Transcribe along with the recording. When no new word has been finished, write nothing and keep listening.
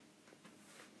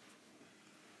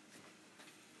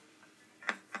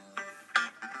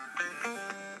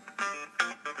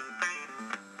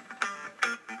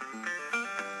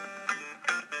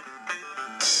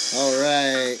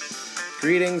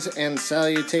Greetings and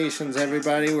salutations,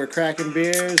 everybody. We're cracking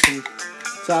beers and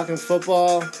talking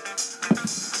football,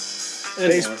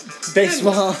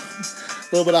 baseball, a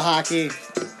little bit of hockey.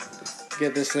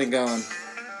 Get this thing going.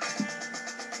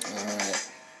 All right.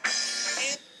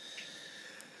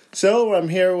 So I'm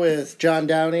here with John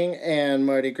Downing and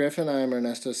Marty Griffin. I'm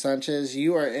Ernesto Sanchez.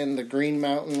 You are in the Green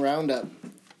Mountain Roundup.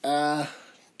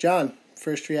 John,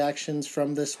 first reactions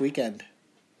from this weekend.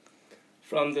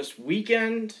 From this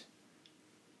weekend,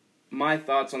 my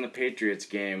thoughts on the Patriots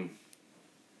game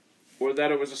were that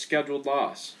it was a scheduled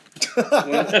loss.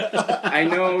 I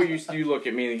know you look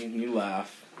at me and you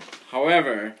laugh.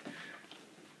 However,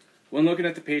 when looking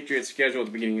at the Patriots' schedule at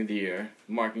the beginning of the year,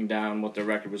 marking down what their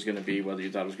record was going to be, whether you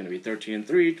thought it was going to be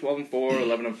 13-3, 12-4,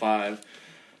 11-5,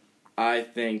 I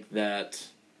think that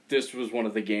this was one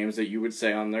of the games that you would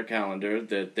say on their calendar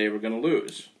that they were going to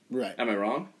lose. Right. Am I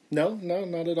wrong? No,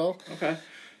 not at all. Okay.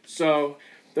 So,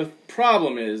 the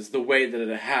problem is the way that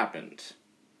it happened.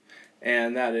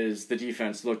 And that is the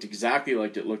defense looked exactly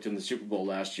like it looked in the Super Bowl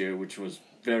last year, which was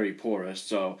very porous.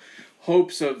 So,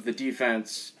 hopes of the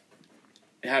defense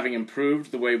having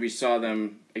improved the way we saw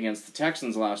them against the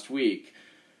Texans last week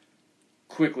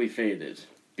quickly faded.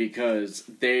 Because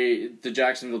the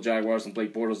Jacksonville Jaguars and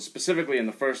Blake Bortles, specifically in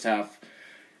the first half,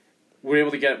 were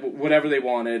able to get whatever they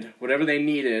wanted, whatever they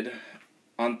needed.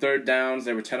 On third downs,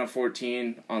 they were 10 of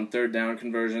 14 on third down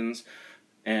conversions,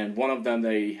 and one of them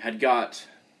they'd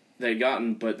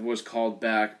gotten, but was called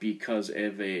back because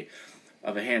of a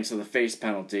hands to the face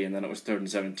penalty, and then it was 3rd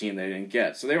and 17 they didn't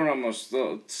get. So they were almost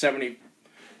 70.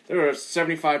 They were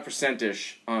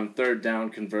 75%ish on third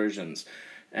down conversions,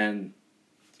 and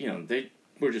they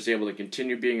were just able to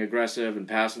continue being aggressive and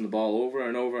passing the ball over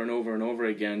and over and over and over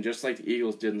again, just like the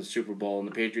Eagles did in the Super Bowl, and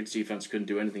the Patriots defense couldn't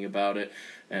do anything about it.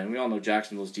 And we all know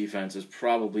Jacksonville's defense is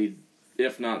probably,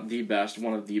 if not the best,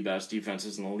 one of the best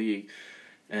defenses in the league.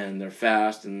 And they're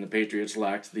fast, and the Patriots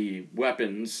lacked the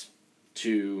weapons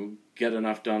to get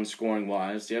enough done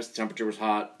scoring-wise. Yes, the temperature was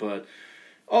hot, but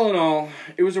all in all,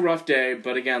 it was a rough day.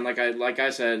 But again, like I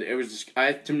said, it was,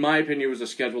 to my opinion, it was a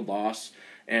scheduled loss.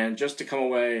 And just to come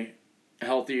away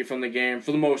healthy from the game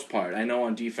for the most part. I know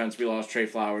on defense we lost Trey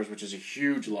Flowers, which is a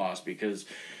huge loss because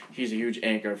he's a huge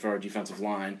anchor for our defensive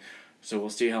line. So we'll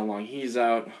see how long he's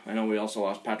out. I know we also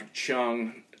lost Patrick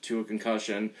Chung to a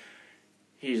concussion.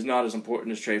 He's not as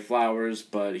important as Trey Flowers,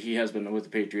 but he has been with the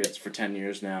Patriots for 10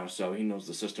 years now, so he knows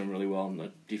the system really well in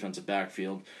the defensive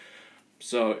backfield.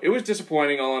 So it was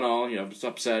disappointing all in all. It's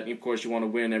upset. Of course, you want to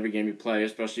win every game you play,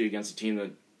 especially against a team that,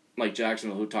 like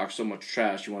Jacksonville, who talks so much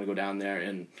trash. You want to go down there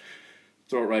and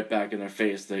throw it right back in their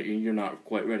face that you're not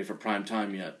quite ready for prime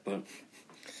time yet. But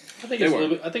I think it's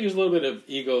a little bit of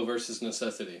ego versus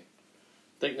necessity.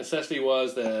 I think necessity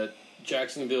was that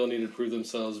Jacksonville needed to prove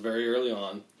themselves very early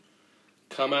on,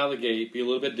 come out of the gate, be a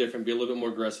little bit different, be a little bit more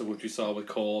aggressive, which we saw with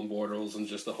Cole and Bortles and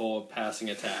just the whole passing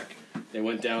attack. They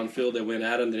went downfield, they went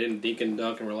at him, they didn't dink and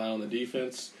dunk and rely on the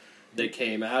defense. They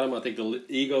came at him. I think the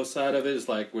ego side of it is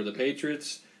like we're the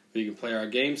Patriots. We can play our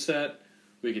game set.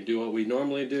 We can do what we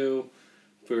normally do.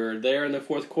 If we were there in the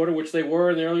fourth quarter, which they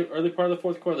were in the early part of the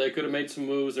fourth quarter, they could have made some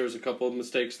moves. There was a couple of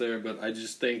mistakes there, but I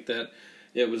just think that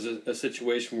it was a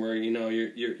situation where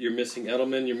you're missing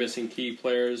Edelman, you're missing key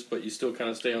players, but you still kind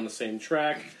of stay on the same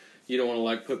track. You don't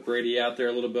want to put Brady out there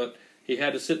a little bit. He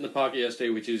had to sit in the pocket yesterday,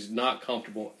 which is not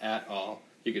comfortable at all.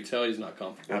 You could tell he's not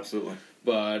comfortable. Absolutely.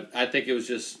 But I think it was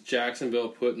just Jacksonville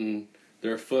putting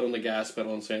their foot on the gas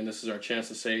pedal and saying, this is our chance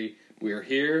to say we're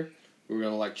here. We're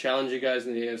going to challenge you guys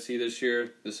in the AFC this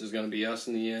year. This is going to be us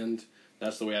in the end.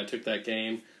 That's the way I took that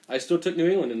game. I still took New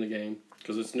England in the game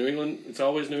because it's New England. It's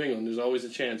always New England. There's always a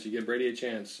chance. You give Brady a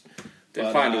chance. They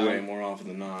find a way more often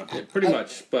than not. Pretty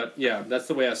much. But, yeah, that's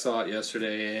the way I saw it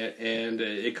yesterday. And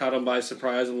it caught them by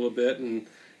surprise a little bit, and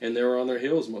they were on their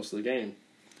heels most of the game.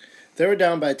 They were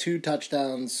down by 2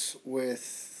 touchdowns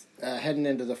with heading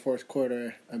into the fourth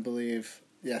quarter, I believe,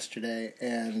 yesterday.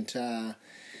 And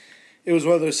it was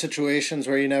one of those situations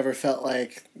where you never felt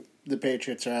like the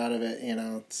Patriots are out of it.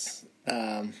 It's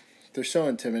they're so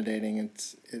intimidating.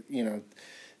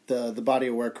 The body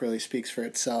of work really speaks for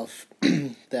itself.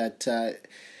 That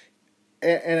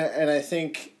and I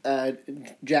think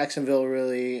Jacksonville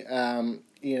really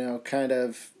kind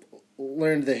of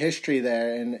learned the history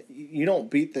there, and you don't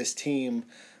beat this team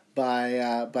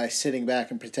by sitting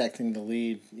back and protecting the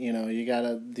lead.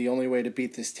 The only way to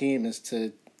beat this team is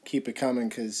to keep it coming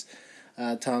because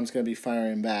Tom's going to be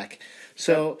firing back.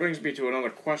 So that brings me to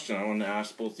another question. I wanted to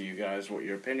ask both of you guys what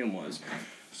your opinion was.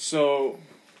 So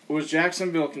was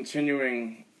Jacksonville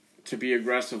continuing to be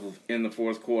aggressive in the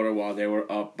fourth quarter while they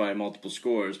were up by multiple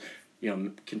scores?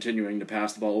 continuing to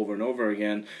pass the ball over and over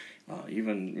again.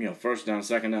 Even first down,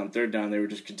 second down, third down, they were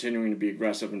just continuing to be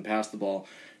aggressive and pass the ball.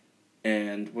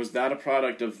 And was that a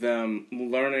product of them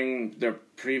learning their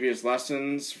previous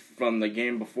lessons from the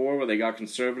game before, where they got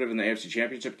conservative in the AFC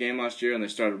Championship game last year and they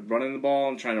started running the ball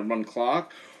and trying to run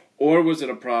clock? Or was it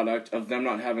a product of them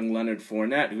not having Leonard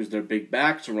Fournette, who's their big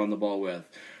back, to run the ball with?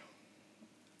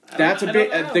 That's a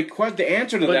big. The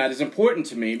answer to that is important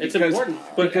to me because I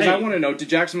want to know: did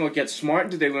Jacksonville get smart?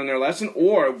 Did they learn their lesson,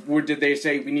 or did they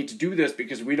say we need to do this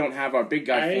because we don't have our big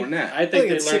guy Fournette? I think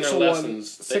they learned their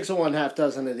lessons. 6 of one, half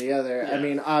dozen of the other. Yeah. I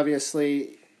mean,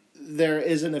 obviously, there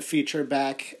isn't a feature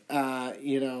back,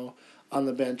 on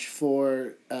the bench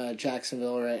for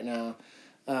Jacksonville right now.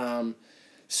 But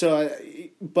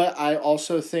I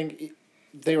also think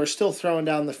they were still throwing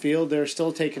down the field. They were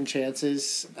still taking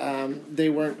chances. They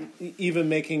weren't even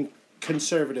making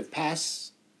conservative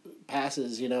passes, passing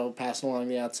along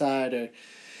the outside. Or,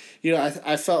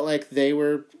 I felt like they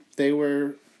were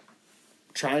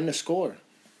trying to score.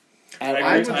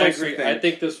 I agree. I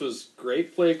think this was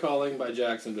great play calling by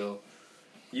Jacksonville.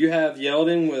 You have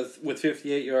Yeldon with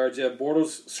 58 yards. You have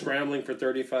Bortles scrambling for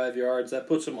 35 yards. That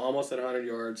puts him almost at 100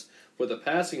 yards with a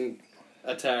passing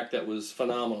attack that was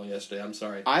phenomenal yesterday. I'm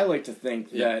sorry. I like to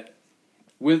think that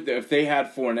if they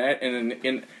had Fournette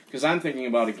and because I'm thinking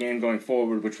about a game going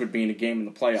forward, which would be in a game in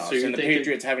the playoffs, and the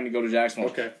Patriots having to go to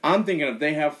Jacksonville. Okay. I'm thinking if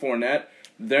they have Fournette,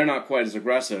 they're not quite as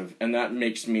aggressive, and that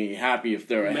makes me happy if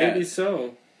they're ahead. Maybe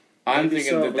so. I'm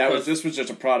thinking this was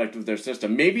just a product of their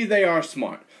system. Maybe they are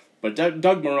smart. But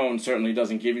Doug Marrone certainly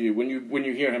doesn't give you, when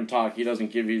you hear him talk, he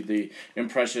doesn't give you the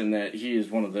impression that he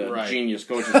is one of the genius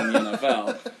coaches in the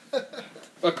NFL.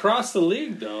 Across the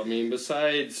league, though, I mean,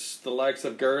 besides the likes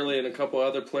of Gurley and a couple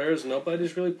other players,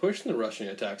 nobody's really pushing the rushing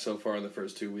attack so far in the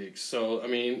first 2 weeks. So, I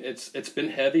mean, it's been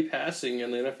heavy passing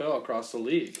in the NFL across the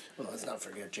league. Well, let's not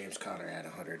forget James Conner had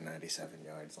 197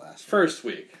 yards last week. First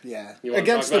week. Yeah.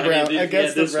 Against the Browns.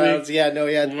 Against the Browns. Week? Yeah, no,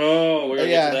 yeah. Whoa, we're going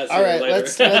to get to that all right, later.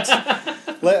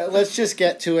 let's just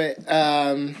get to it.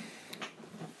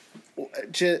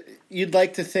 You'd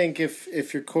like to think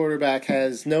if your quarterback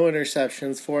has no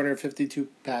interceptions, 452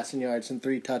 passing yards, and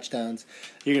 3 touchdowns,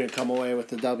 you're going to come away with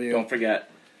the W. Don't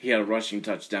forget, he had a rushing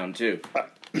touchdown, too.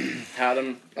 Had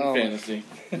him in fantasy.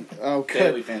 Oh, good.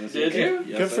 Daily fantasy. Did you?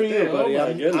 Yes, good for you, buddy.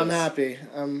 I'm happy.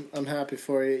 I'm happy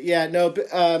for you. Yeah, no,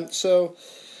 so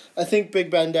I think Big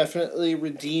Ben definitely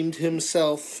redeemed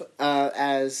himself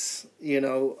as,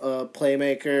 a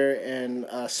playmaker and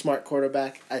a smart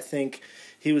quarterback. I think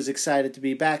he was excited to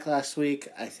be back last week.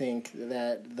 I think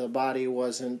that the body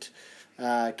wasn't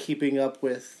keeping up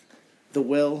with the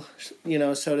will,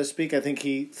 so to speak. I think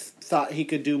he thought he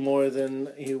could do more than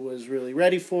he was really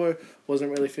ready for, wasn't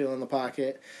really feeling the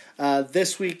pocket.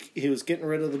 This week, he was getting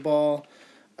rid of the ball.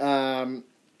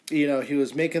 He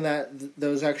was making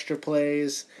those extra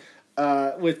plays,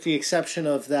 with the exception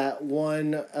of that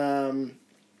one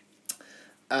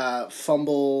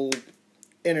fumble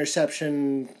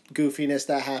interception goofiness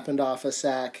that happened off a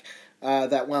sack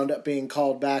that wound up being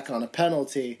called back on a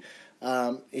penalty.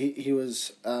 He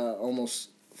was almost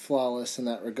flawless in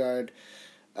that regard.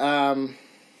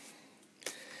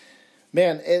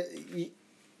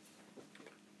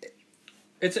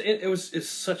 It's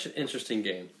such an interesting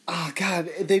game. Oh God,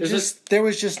 there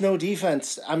was just no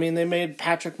defense. I mean, they made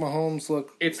Patrick Mahomes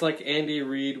look. It's like Andy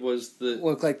Reid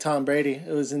look like Tom Brady.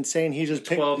 It was insane. He just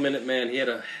 12-minute man. He had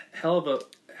a hell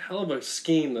of a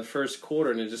scheme the first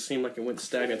quarter, and it just seemed like it went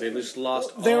stagnant. They just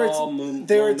lost momentum.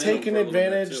 They were taking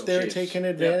advantage. They were taking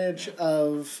advantage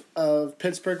of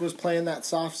Pittsburgh was playing that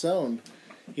soft zone,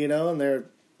 and they're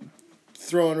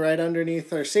throwing right underneath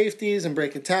their safeties and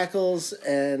breaking tackles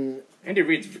and. Andy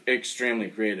Reid's extremely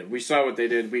creative. We saw what they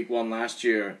did week 1 last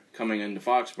year coming into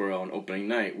Foxborough on opening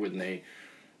night when they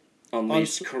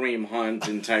unleashed Kareem Hunt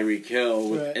and Tyreek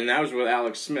Hill, and that was with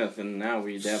Alex Smith, and now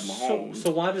we have Mahomes.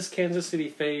 So why does Kansas City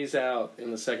phase out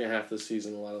in the second half of the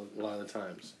season a lot of the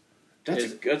times?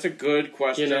 That's a good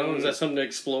question. Is that something to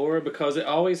explore? Because it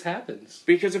always happens.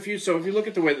 Because if you look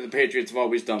at the way that the Patriots have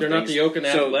always done things... They're not the Oakland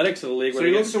Athletics of the league where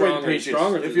they get stronger and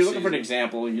stronger. If you're looking for an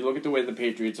example, you look at the way the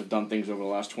Patriots have done things over the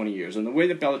last 20 years, and the way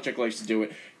that Belichick likes to do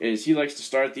it is he likes to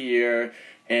start the year...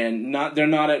 And they're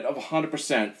not at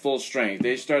 100% full strength.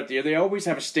 They start the year. They always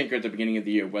have a stinker at the beginning of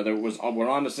the year. Whether it was we're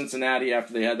on to Cincinnati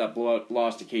after they had that blowout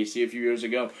loss to KC a few years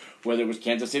ago, whether it was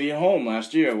Kansas City at home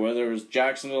last year, whether it was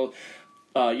Jacksonville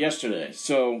yesterday.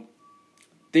 So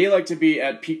they like to be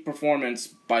at peak performance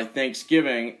by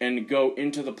Thanksgiving and go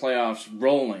into the playoffs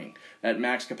rolling at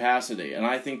max capacity. And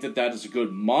I think that is a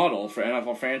good model for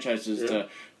NFL franchises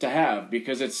to have,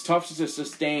 because it's tough to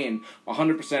sustain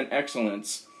 100%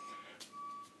 excellence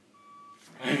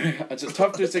It's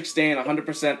tough to sustain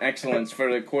 100% excellence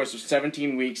for the course of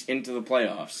 17 weeks into the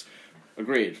playoffs.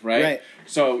 Agreed, right? Right.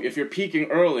 So if you're peaking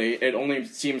early, it only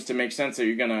seems to make sense that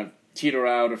you're going to teeter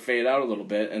out or fade out a little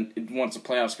bit and once the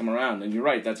playoffs come around. And you're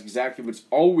right, that's exactly what's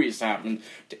always happened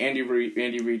to Andy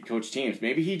Reid coach teams.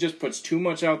 Maybe he just puts too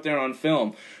much out there on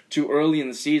film too early in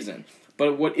the season.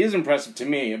 But what is impressive to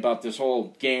me about this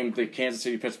whole game, the Kansas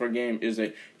City-Pittsburgh game, is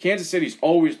that Kansas City's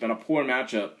always been a poor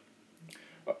matchup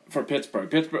for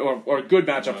Pittsburgh, or a good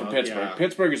matchup for Pittsburgh. Yeah.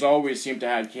 Pittsburgh has always seemed to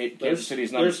have Kansas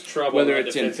City's numbers, trouble whether on the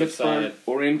it's in defensive Pittsburgh side.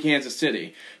 or in Kansas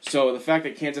City. So the fact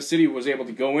that Kansas City was able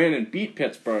to go in and beat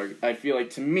Pittsburgh, I feel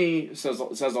like, to me, says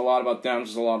a lot about them,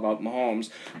 says a lot about Mahomes.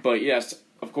 But yes,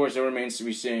 of course, it remains to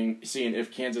be seen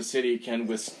if Kansas City can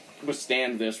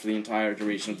withstand this for the entire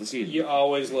duration of the season. You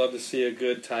always love to see a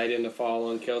good tight end to fall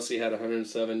on. Kelsey had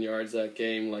 107 yards that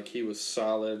game. Like, he was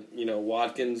solid. You know,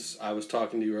 Watkins, I was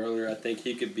talking to you earlier, I think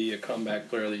he could be a comeback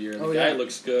player of the year. The guy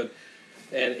looks good.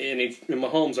 And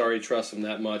Mahomes already trusts him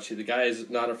that much. The guy is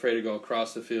not afraid to go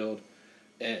across the field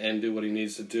and do what he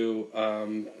needs to do.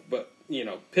 But, you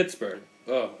know, Pittsburgh,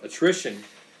 attrition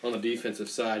on the defensive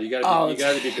side. You got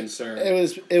to be concerned.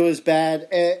 It was bad.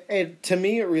 To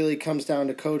me, it really comes down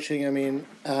to coaching. I mean,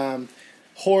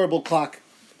 horrible clock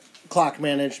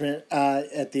management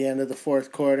at the end of the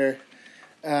fourth quarter.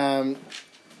 We got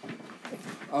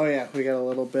a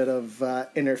little bit of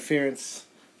interference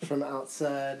from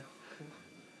outside.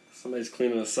 Somebody's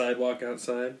cleaning the sidewalk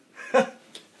outside.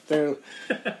 They're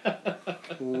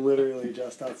literally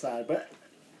just outside. But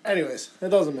anyways, it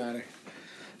doesn't matter.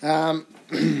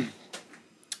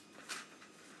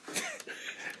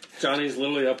 Johnny's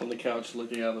literally up on the couch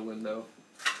looking out the window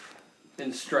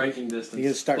in striking distance. You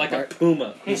can start like a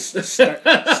puma.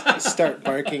 Start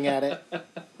barking at it.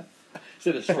 Is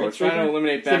it a street We're trying to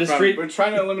eliminate We're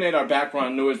trying to eliminate our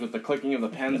background noise with the clicking of the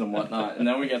pens and whatnot, and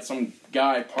then we get some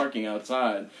guy parking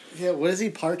outside. Yeah, what is he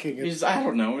parking? I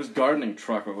don't know, his gardening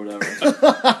truck or whatever.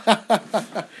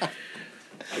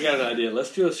 I got an idea.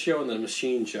 Let's do a show in the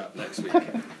machine shop next week.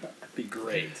 Be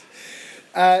great.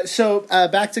 So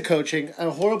back to coaching. A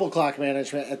horrible clock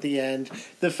management at the end.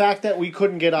 The fact that we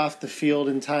couldn't get off the field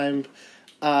in time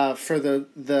for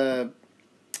the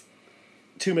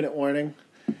 2-minute warning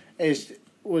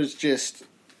was just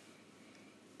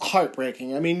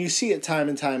heartbreaking. I mean, you see it time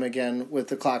and time again with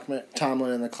the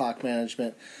Tomlin and the clock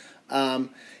management.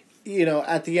 You know,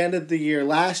 at the end of the year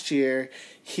last year,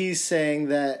 he's saying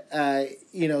that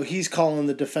he's calling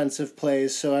the defensive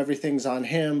plays, so everything's on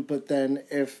him. But then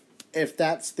if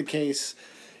that's the case,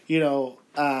 what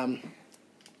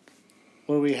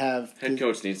do we have? Head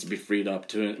coach needs to be freed up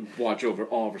to watch over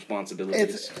all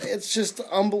responsibilities. It's just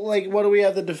like, what do we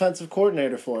have the defensive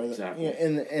coordinator for? Exactly.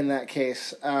 In that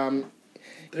case,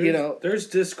 there's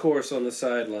discourse on the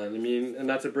sideline. I mean, and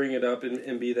not to bring it up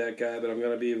and be that guy, but I'm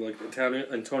going to be like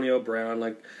Antonio Brown.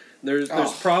 Like, there's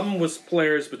problem with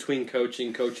players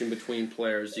coaching between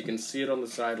players. You can see it on the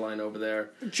sideline over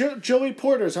there. Joey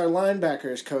Porter's our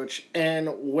linebackers coach, and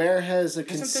where has a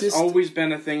consistent... Hasn't this always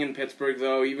been a thing in Pittsburgh,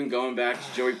 though? Even going back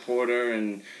to Joey Porter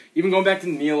and even going back to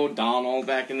Neil O'Donnell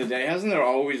back in the day, hasn't there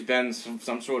always been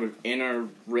some sort of inner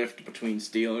rift between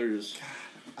Steelers?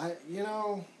 I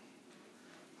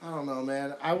don't know,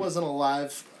 man. I wasn't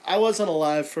alive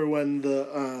for when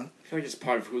the... I feel like it's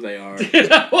part of who they are.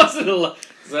 I wasn't alive.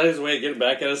 Is that his way of getting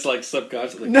back at us, like,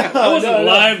 subconsciously? No, I wasn't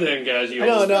alive then, guys.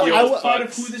 I was part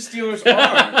of who the Steelers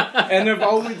are. And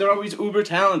they're always uber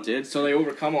talented, so they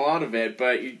overcome a lot of it.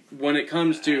 But when it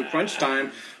comes to crunch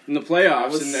time in the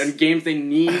playoffs and games they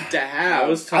need to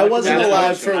have... I wasn't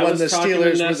alive for when the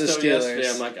Steelers were the Steelers. Yesterday.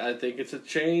 I'm like, I think it's a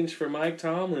change for Mike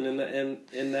Tomlin in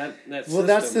that system. Well,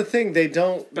 that's the thing. They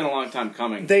don't... It's been a long time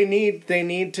coming. They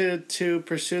need to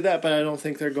pursue that, but I don't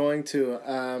think they're going to.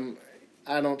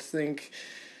 I don't think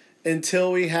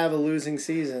until we have a losing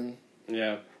season.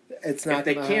 Yeah, it's not. If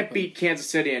they can't beat Kansas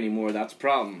City anymore, that's a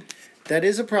problem. That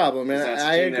is a problem, and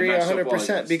I agree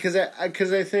 100% because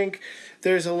I think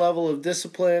there's a level of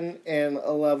discipline and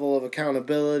a level of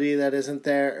accountability that isn't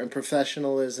there, and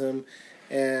professionalism,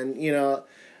 and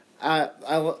I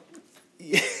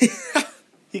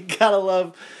you gotta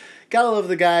love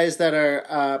the guys that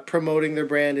are promoting their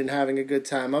brand and having a good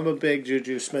time. I'm a big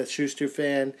Juju Smith-Schuster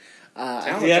fan. He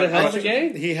had a hell of a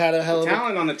game. He had a hell of a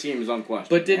talent on the team is unquestioned.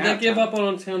 But did they give up on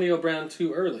Antonio Brown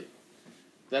too early?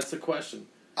 That's the question.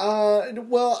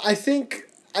 Well, I think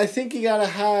you gotta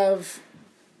have.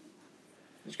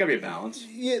 There's gotta be a balance.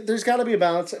 Yeah, there's gotta be a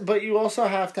balance, but you also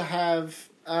have to have.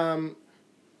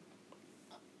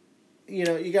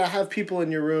 You gotta have people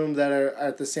in your room that are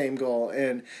at the same goal,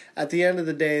 and at the end of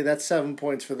the day, that's 7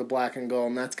 points for the black and gold,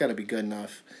 and that's gotta be good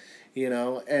enough.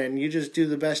 and you just do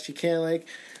the best you can.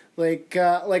 Like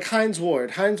Hines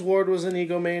Ward. Hines Ward was an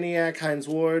egomaniac. Hines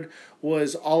Ward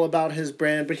was all about his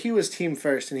brand, but he was team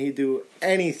first, and he'd do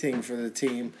anything for the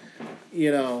team.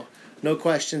 No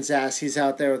questions asked. He's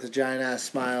out there with a giant-ass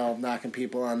smile, knocking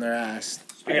people on their ass.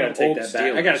 I gotta take that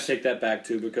back. I gotta take that back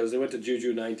too, because they went to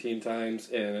Juju 19 times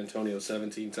and Antonio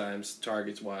 17 times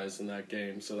targets wise in that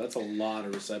game. So that's a lot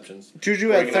of receptions. Juju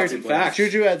had 13.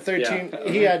 Juju had 13.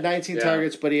 Yeah. He had 19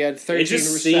 targets, but he had 13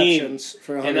 receptions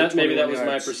for 121 yards. Maybe that was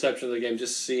my perception of the game.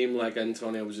 Just seemed like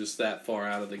Antonio was just that far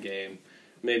out of the game.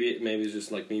 Maybe it's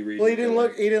just like me reading. Well, he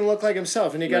didn't look like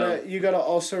himself, and you gotta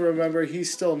also remember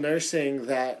he's still nursing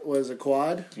that was a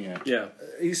quad. Yeah.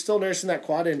 He's still nursing that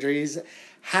quad injury.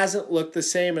 Hasn't looked the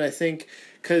same, and I think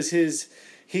because he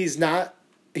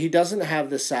doesn't have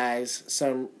the size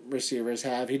some receivers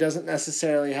have. He doesn't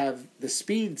necessarily have the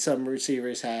speed some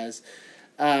receivers has.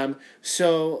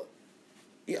 So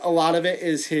a lot of it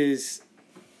is his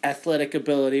athletic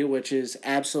ability, which is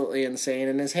absolutely insane,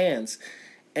 in his hands.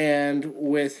 And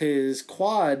with his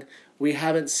quad, we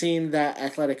haven't seen that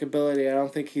athletic ability. I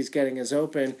don't think he's getting as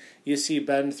open. You see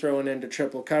Ben throwing into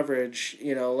triple coverage,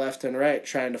 left and right,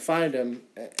 trying to find him.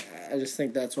 I just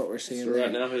think that's what we're seeing. So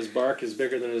right now his bark is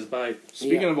bigger than his bite.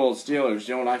 Speaking of old Steelers,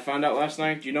 what I found out last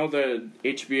night? Do you know the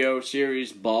HBO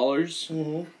series Ballers?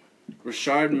 Mm-hmm.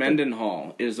 Rashard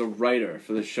Mendenhall is a writer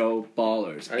for the show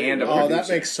Ballers and a producer. Oh, that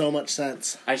makes so much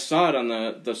sense. I saw it on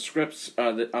the scripts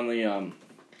on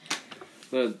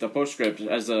the postscript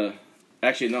as a.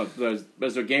 Actually, no. As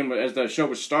the show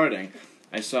was starting,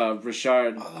 I saw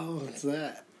Rashard. Oh, what's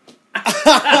that?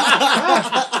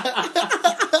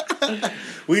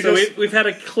 We've had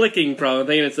a clicking problem.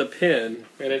 Thinking it's a pin,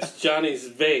 and it's Johnny's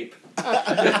vape.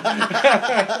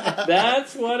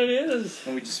 That's what it is.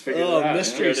 And we just figured it out.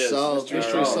 Mystery solved.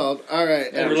 Mystery solved. All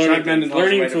right. And Rashard Mendenhall's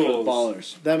learning writer tools. for the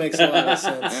Ballers. That makes a lot of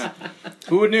sense. Yeah.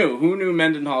 Who knew? Who knew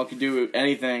Mendenhall could do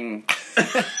anything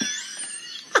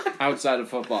outside of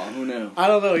football? Who knew? I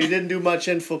don't know. He didn't do much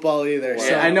in football either. Well,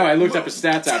 so. I know. I looked up his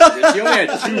stats after this. He only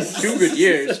had two good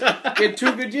years. He had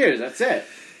 2 good years. That's it.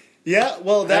 Yeah,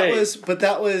 well, that was.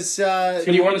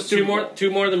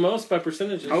 Two more than most by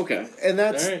percentages. Okay, and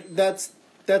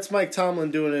that's Mike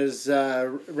Tomlin doing his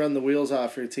run the wheels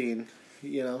off routine.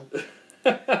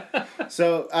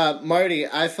 So, Marty,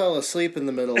 I fell asleep in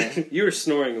the middle. You were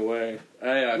snoring away.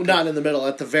 Not in the middle,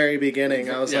 at the very beginning.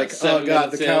 I was like, oh,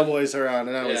 God, the Cowboys are on.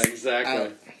 And I was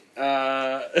exactly.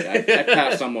 I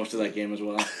passed on most of that game as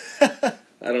well. I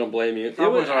don't blame you.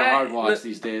 Cowboys are a hard watch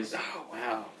these days. Oh,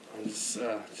 wow. I was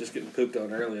just getting pooped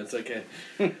on early. It's okay.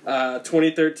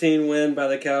 2013 win by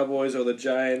the Cowboys or the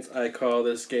Giants. I call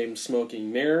this game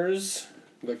smoking mirrors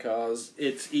because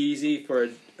it's easy for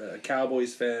a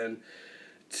Cowboys fan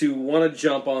to want to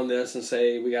jump on this and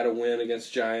say we got to win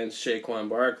against Giants. Saquon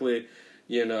Barkley,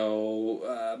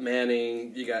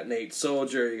 Manning. You got Nate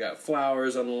Soldier. You got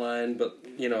Flowers on the line, but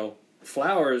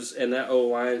Flowers and that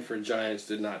O-line for Giants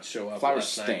did not show up. Flowers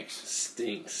stinks.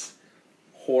 Stinks.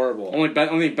 Horrible.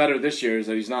 Only better this year is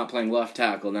that he's not playing left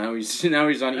tackle. Now he's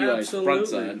on Eli's front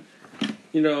side.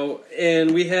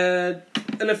 And we had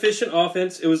an efficient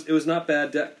offense. It was not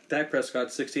bad. Dak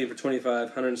Prescott, 16 for 25,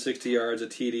 160 yards, a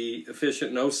TD.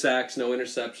 Efficient, no sacks, no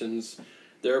interceptions.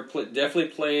 They're definitely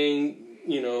playing,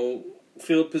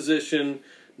 field position,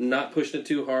 not pushing it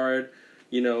too hard.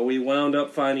 We wound up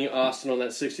finding Austin on that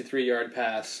 63-yard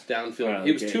pass downfield.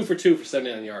 He was 2 for 2 for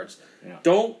 79 yards. Yeah.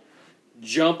 Don't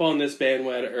jump on this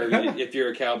bandwagon, or if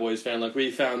you're a Cowboys fan, like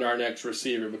we found our next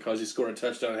receiver because he scored a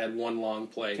touchdown and had one long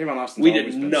play. We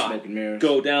did not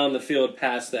go down the field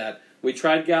past that. We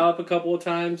tried Gallup a couple of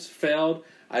times, failed.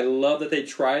 I love that they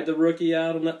tried the rookie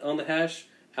out on the hash,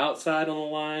 outside on the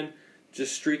line,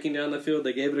 just streaking down the field.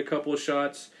 They gave it a couple of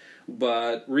shots,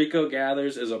 but Rico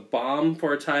Gathers is a bomb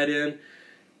for a tight end.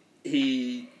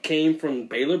 He came from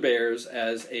Baylor Bears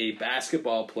as a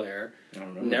basketball player,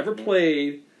 never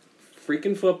played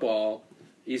freaking football.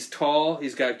 He's tall.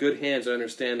 He's got good hands. I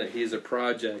understand that he's a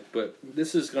project, but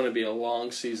this is going to be a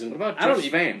long season. What about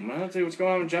Jeff Fame? I don't see what's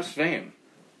going on with Jeff Fame.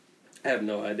 I have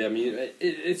no idea. I mean,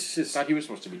 it's just. I thought he was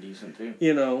supposed to be decent too.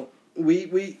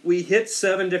 We hit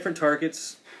 7 different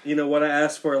targets. What I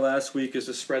asked for last week is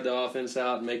to spread the offense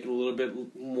out and make it a little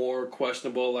bit more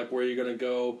questionable, like where you're going to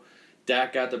go.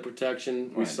 Dak got the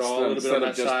protection. We saw a little bit on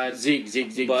that side.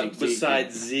 Zeke. But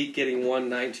besides Zeke getting one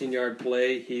 19-yard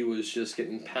play, he was just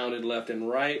getting pounded left and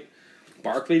right.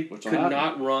 Barkley could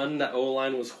not run. That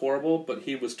O-line was horrible, but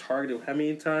he was targeted how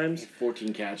many times?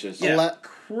 14 catches. Yeah,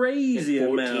 crazy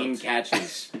 14 amount. 14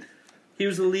 catches. He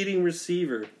was the leading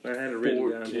receiver. I had it written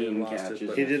down. 14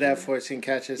 catches. He did have 14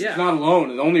 catches. Yeah. He's not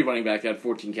alone. The only running back that had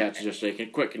 14 catches yesterday.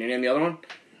 Quick, can you name the other one?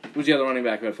 Who's the other running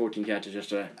back who had 14 catches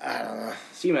yesterday? I don't know.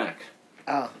 C-Mac.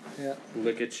 Oh, yeah.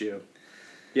 Look at you.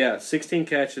 Yeah, 16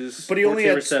 catches, but he 14 only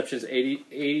had receptions, 80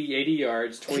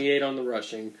 yards, 28 on the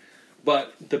rushing.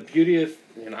 But the beauty of,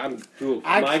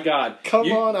 my God.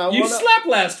 You slept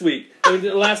last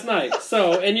night.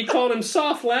 So, and you called him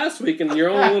soft last week in your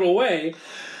own little way.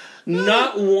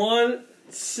 Not one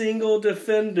single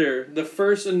defender, the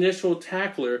first initial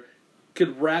tackler,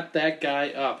 could wrap that guy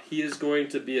up. He is going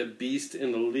to be a beast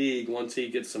in the league once he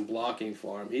gets some blocking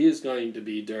for him. He is going to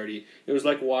be dirty. It was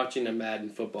like watching a Madden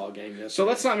football game yesterday. So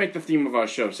let's not make the theme of our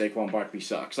show Saquon Barkley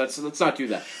sucks. Let's not do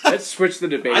that. Let's switch the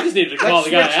debate. I just needed to call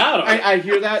the guy out on it. I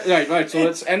hear that. Right, so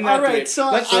let's end that debate.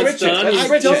 So let's switch it. Let's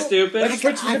switch it. Stupid. Let's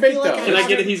switch the debate, though. Can I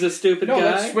get it? He's a stupid guy?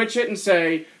 Let's switch it and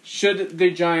say, should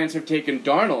the Giants have taken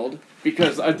Darnold?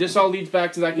 Because this all leads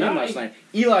back to that game last night.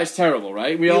 Eli's terrible,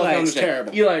 right? Eli's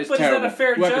terrible. Eli's but terrible. Is that a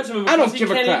fair judgment? I don't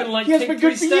give a crap. He has been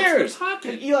good for years.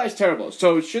 And Eli's terrible.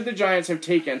 So should the Giants have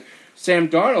taken Sam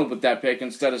Darnold with that pick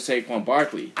instead of Saquon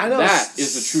Barkley? I know. That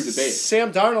is the true debate.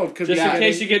 Sam Darnold could Just in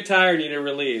case you get tired and you need to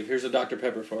relieve, here's a Dr.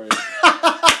 Pepper for you.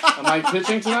 Am I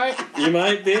pitching tonight? You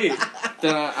might be.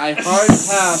 Then I hard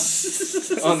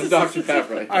pass on the Dr.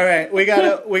 Pepper. All right, we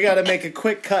gotta make a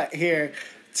quick cut here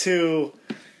to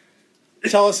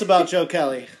tell us about Joe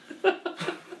Kelly.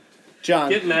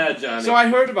 John. Get mad, Johnny. So I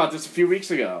heard about this a few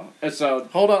weeks ago. And so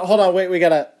Hold on, wait, we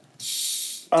gotta...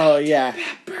 Oh, yeah.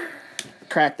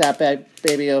 Crack that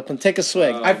baby open. Take a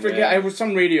swig. I forget, it was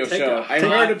some radio show. I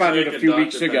heard about it a few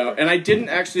weeks ago, and I didn't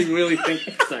actually really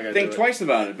think twice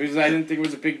about it, because I didn't think it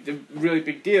was a really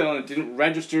big deal, and it didn't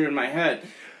register in my head.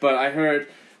 But I heard,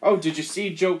 oh, did you see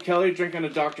Joe Kelly drinking a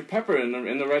Dr. Pepper in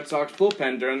the Red Sox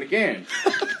bullpen during the game?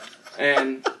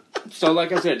 And... So,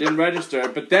 like I said, it didn't register.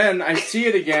 But then I see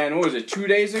it again, what was it, 2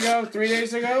 days ago? 3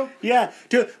 days ago? Yeah.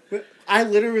 Dude, I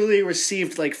literally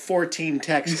received like 14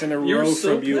 texts in a row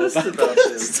from you about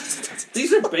this.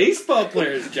 These are baseball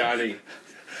players, Johnny.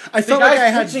 I felt like I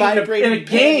had vibrating in a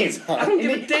game. I don't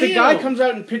give a damn. The guy comes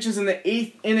out and pitches in the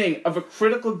 8th inning of a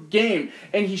critical game,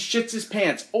 and he shits his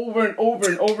pants over and over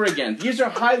and over again. These are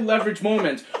high leverage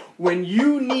moments when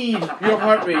you need your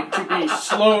heart rate to be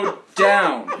slowed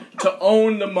down to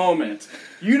own the moment.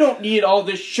 You don't need all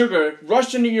this sugar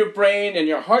rushing to your brain and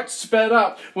your heart sped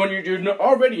up when you're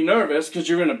already nervous because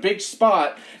you're in a big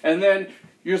spot, and then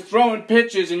you're throwing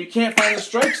pitches and you can't find the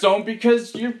strike zone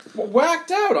because you're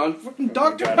whacked out on fucking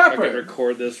Dr. Pepper. I can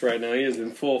record this right now. He is in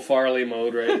full Farley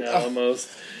mode right now, almost.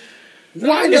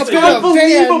 Wind up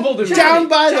unbelievable to down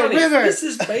by the river. This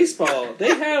is baseball.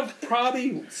 They have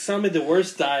probably some of the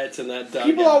worst diets in that dugout.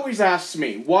 People always ask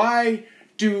me, why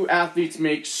do athletes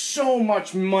make so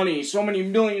much money, so many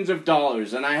millions of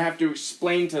dollars? And I have to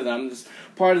explain to them this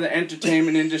part of the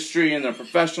entertainment industry, and they're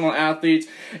professional athletes,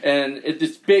 and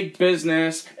it's big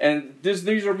business, and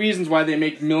these are reasons why they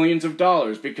make millions of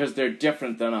dollars, because they're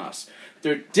different than us.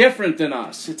 They're different than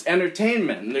us. It's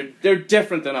entertainment. They're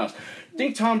different than us.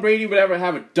 Think Tom Brady would ever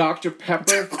have a Dr.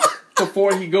 Pepper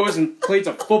before he goes and plays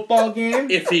a football game?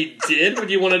 If he did,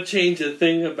 would you want to change a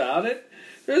thing about it?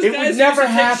 It would never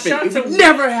happen. It would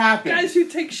never happen. Guys who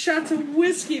take shots of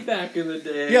whiskey back in the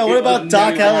day. Yeah, what about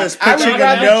Doc Ellis pitching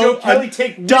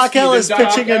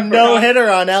a no-hitter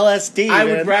on LSD? I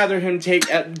would rather him take...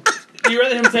 You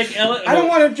rather him take LSD? I don't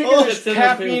want him drinking this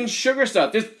caffeine sugar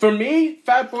stuff. For me,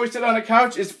 Fat Boy sit on a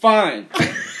couch is fine.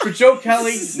 For Joe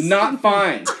Kelly, not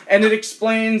fine. And it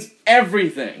explains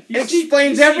everything. It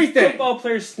explains everything. Football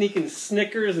players sneaking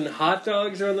Snickers and hot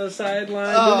dogs on the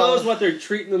sideline. Who knows what they're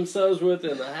treating themselves with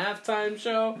in the halftime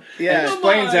show? Yeah, it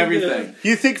explains everything.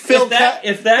 You think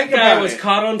if that guy was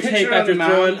caught on tape after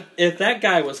throwing... If that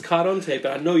guy was caught on tape,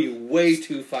 and I know you way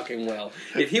too fucking well.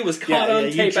 If he was caught on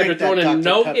tape after throwing a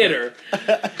no-hitter,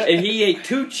 and he ate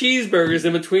 2 cheeseburgers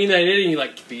in between that inning, you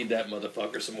like, feed that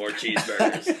motherfucker some more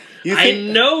cheeseburgers. I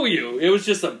know you. It was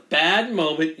just a bad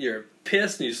moment. You're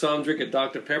pissed and you saw him drink a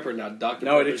Dr. Pepper. Now Dr.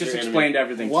 No, it just explained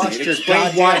everything. It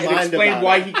explained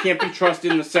why he can't be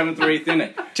trusted in the 7th or 8th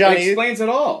inning. Johnny, it explains it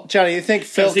all. Johnny, you think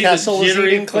Phil Kessel is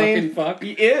eating clean?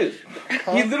 He is.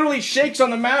 He literally shakes on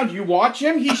the mound. You watch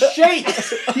him, he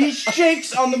shakes. He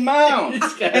shakes on the mound.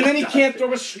 And then he can't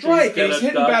throw a strike. He's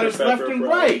hitting batters left and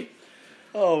right.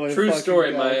 Oh, true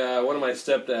story. My one of my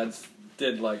stepdads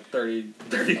did like 30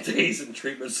 days in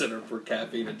treatment center for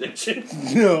caffeine addiction.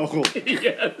 No.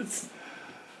 Yes.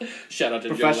 Shout out to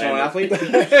professional Joe athlete.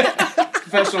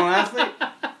 Professional athlete.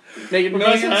 Making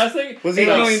millions. Athlete? Was he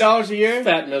 $8 million a year?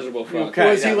 Fat miserable fuck. Okay,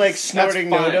 was he like snorting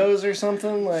no-dos or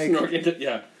something? Like snorting?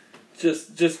 Yeah.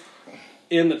 Just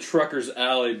in the trucker's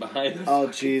alley behind the Oh,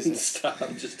 Jesus. stop,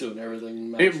 just doing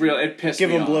everything. It pissed Give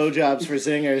me him off. blowjobs for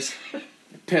zingers.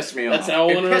 It pissed me off. That's how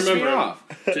I want to It pissed me remember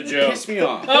off. to Joe. Pissed me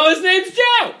off. Oh, his name's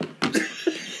Joe!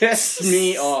 Pissed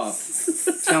me off.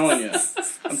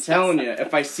 I'm telling you.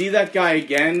 If I see that guy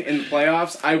again in the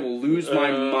playoffs, I will lose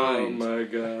my mind. Oh, my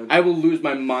God. I will lose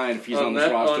my mind if he's on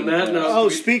this roster. On that note, Oh,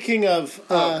 speaking of,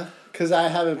 because I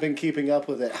haven't been keeping up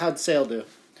with it, how'd Sale do?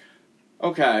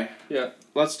 Okay. Yeah.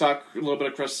 Let's talk a little bit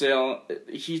of Chris Sale.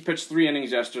 He pitched 3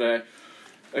 innings yesterday,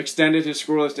 extended his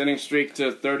scoreless inning streak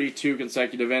to 32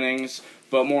 consecutive innings,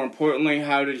 but more importantly,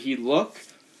 how did he look?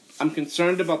 I'm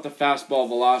concerned about the fastball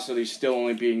velocity still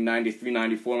only being 93,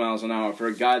 94 miles an hour for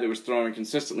a guy that was throwing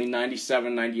consistently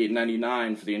 97, 98,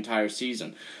 99 for the entire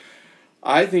season.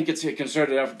 I think it's a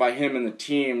concerted effort by him and the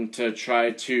team to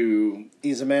try to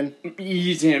Ease him in?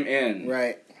 ease him in.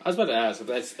 Right. I was about to ask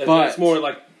if that's more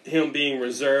like him being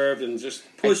reserved and just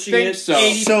pushing think it. so.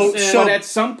 80%. But at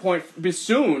some point,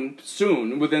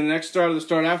 soon, within the next start or the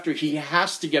start after, he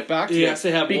has to get back to He it. has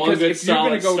to have because one good if you're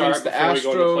going to solid go start against the before we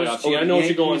go Astros into the playoffs. or Yeah, I the know what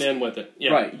you're going Yankees, in with it.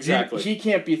 Yeah, right, exactly. He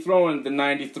can't be throwing the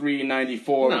 93,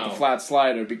 94 with No. the flat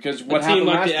slider because what team happened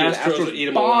like last the year, the Astros would Astros eat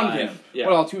him bombed alive. him. Yeah.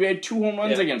 Well, he had 2 home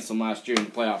runs Yeah. against them last year in the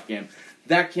playoff game.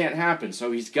 That can't happen,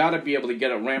 so he's got to be able to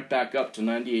get it ramped back up to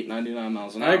 98, 99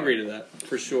 miles an hour. I agree to that,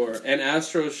 for sure. And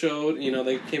Astros showed,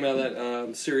 they came out of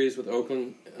that series with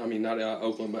Oakland. I mean, not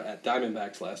Oakland, but at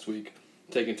Diamondbacks last week,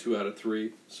 taking 2 out of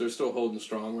 3. So they're still holding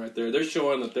strong right there. They're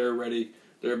showing that they're ready.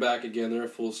 They're back again. They're a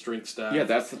full strength staff. Yeah,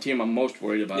 that's the team I'm most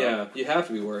worried about. Yeah, you have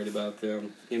to be worried about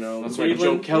them. That's why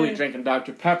Joe Kelly drinking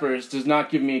Dr. Peppers does not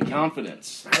give me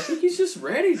confidence. I think he's just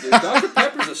ready, dude. Dr.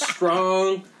 Pepper's a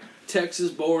strong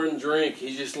Texas-born drink.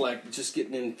 He's just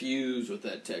getting infused with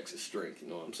that Texas drink. You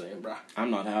know what I'm saying, bro? I'm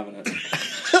not having it.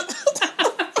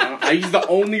 He's the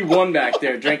only one back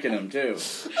there drinking them too.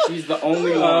 He's the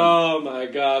only one. Oh my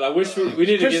God! I wish we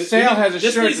need to get. Sale has a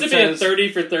this shirt needs to that be a says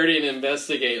 30 for 30 and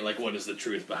investigate what is the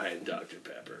truth behind Dr.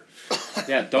 Pepper.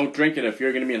 Yeah, don't drink it if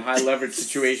you're going to be in high leverage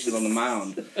situations on the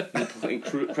mound in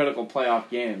critical playoff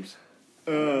games.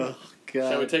 Oh,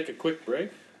 God. Shall we take a quick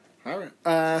break? All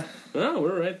right. No,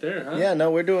 we're right there, huh? Yeah, no,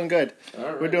 we're doing good. All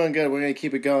right. We're doing good. We're going to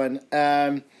keep it going.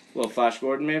 A little Flash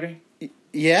Gordon, maybe?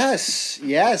 Yes.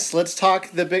 Let's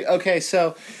talk the big... Okay,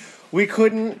 so we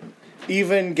couldn't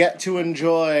even get to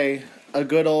enjoy a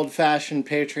good old-fashioned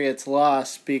Patriots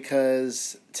loss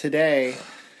because today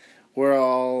we're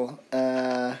all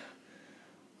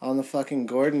on the fucking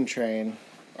Gordon train.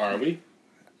 Are we?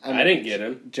 I mean, I didn't get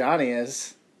him. Johnny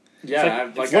is. Yeah,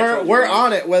 We're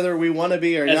on it whether we want to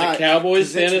be or As not. a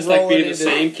Cowboys fan, it's like being the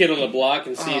same kid on the block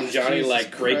and seeing Johnny Jesus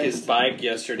break his Christ. bike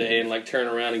yesterday and turn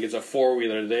around and gets a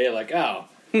 4-wheeler today. I got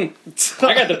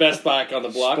the best bike on the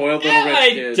block. Spoiled little rich I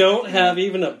kid. don't have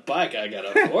even a bike. I got a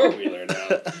 4-wheeler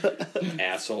now.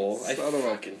 Asshole. Son of a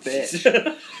fucking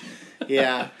bitch.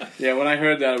 Yeah. Yeah, when I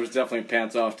heard that, it was definitely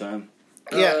pants off time.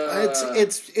 Yeah,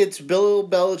 it's Bill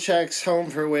Belichick's home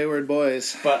for wayward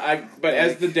boys. But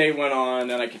as the day went on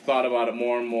and I thought about it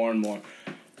more and more and more,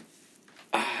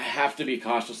 I have to be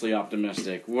cautiously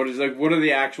optimistic. What are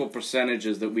the actual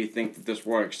percentages that we think that this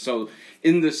works? So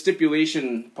in the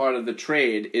stipulation part of the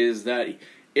trade is that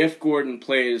if Gordon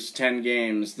plays 10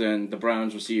 games, then the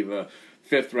Browns receive a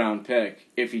 5th round pick.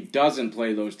 If he doesn't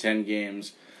play those 10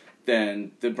 games,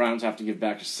 then the Browns have to give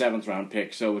back a 7th round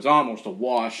pick. So it's almost a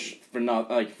wash for not.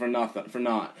 And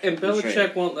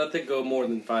Belichick won't let it go more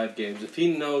than 5 games. If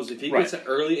he gets an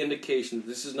early indication that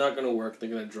this is not going to work, they're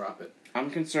going to drop it. I'm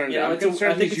concerned. I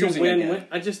think it's a win-win.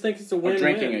 I just think it's a win-win. Or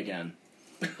drinking again.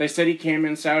 They said he came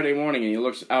in Saturday morning and he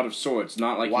looks out of sorts,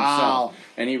 not like Wow. himself.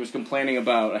 And he was complaining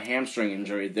about a hamstring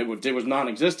injury that was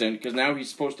non-existent because now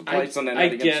he's supposed to play Sunday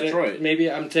night against Detroit.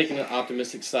 Maybe I'm taking the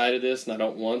optimistic side of this, and I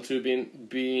don't want to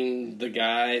being the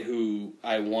guy who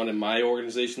I wanted my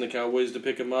organization, the Cowboys, to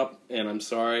pick him up. And I'm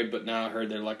sorry, but now I heard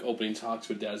they're opening talks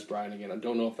with Dez Bryant again. I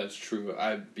don't know if that's true.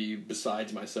 I'd be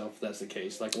besides myself if that's the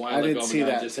case. Why I let did go of see a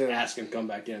guy that just too. ask him to come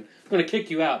back in? I'm going to kick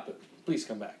you out, but please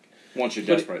come back. Once you're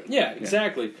desperate. Yeah,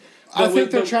 exactly. I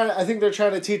think they're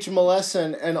trying to teach him a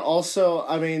lesson, and also,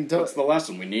 I mean, What's the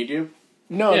lesson? We need you?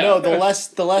 No. The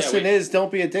lesson is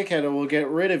don't be a dickhead, or we'll get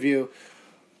rid of you.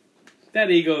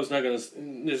 That ego is not going to.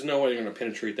 There's no way you're going to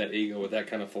penetrate that ego with that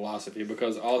kind of philosophy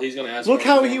because all he's going to ask. Look for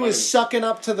how is he more was money. sucking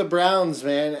up to the Browns,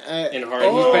 man. And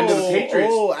Harden. He's been to the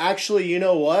Patriots. Oh, actually, you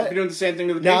know what? They're doing the same thing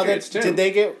to the Now Patriots that too. did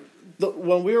they get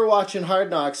when we were watching Hard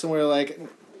Knocks and we were like,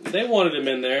 They wanted him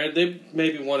in there. They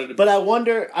maybe wanted to. but I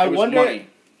wonder. It was money.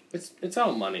 It's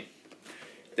all money.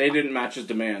 They didn't match his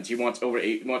demands. He wants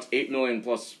 $8 million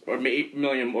plus, or $8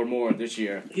 million or more this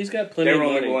year. He's got plenty of money.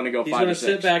 They were only willing to go 5 to 6. He's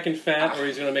going to sit back and fat, or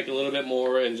he's going to make a little bit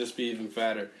more and just be even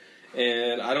fatter.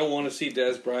 And I don't want to see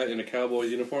Des Bryant in a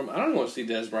Cowboys uniform. I don't want to see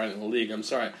Des Bryant in the league. I'm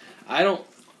sorry.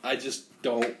 I just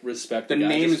don't respect the guy.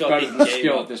 Name is better than the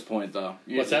skill at this point, though.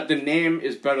 What's that? The name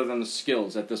is better than the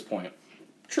skills at this point.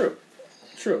 True.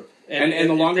 And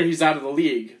the longer he's out of the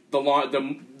league,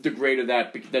 the greater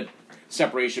that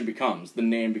separation becomes. The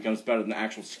name becomes better than the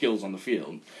actual skills on the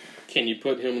field. Can you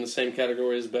put him in the same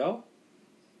category as Bell?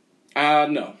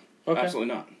 No. Okay.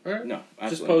 Absolutely not. All right. No, absolutely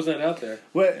just posing that out there.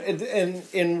 Well,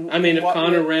 if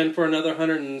Connor ran for another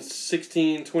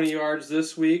 20 yards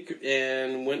this week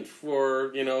and went for,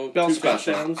 Bell 2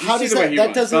 special. touchdowns. How does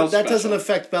that doesn't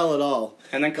affect Bell at all?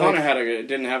 And then Connor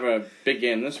didn't have a big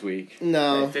game this week.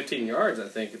 No. 15 yards, I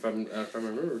think, if I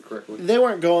remember correctly. They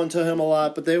weren't going to him a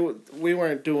lot, but we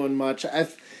weren't doing much.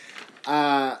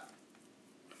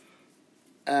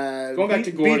 Going back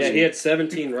to Gordon. Yeah, he had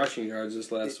 17 rushing yards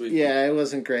this last week. Yeah, it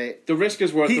wasn't great. The risk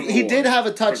is worth the reward. He did have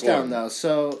a touchdown, though,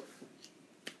 so,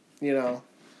 I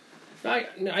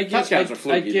get, touchdowns are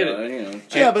fluky, I get it.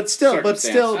 Yeah, but still.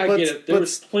 I get it. There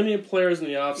was plenty of players in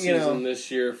the offseason this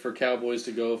year for Cowboys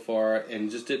to go far and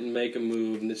just didn't make a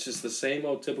move. And it's just the same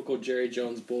old typical Jerry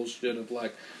Jones bullshit of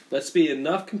let's be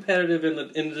enough competitive in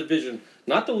the division,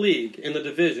 not the league, in the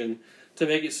division, to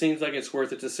make it seem like it's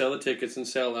worth it to sell the tickets and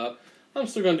sell out. I'm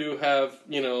still going to have,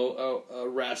 a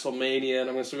WrestleMania, and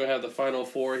I'm still going to have the Final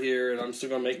Four here, and I'm still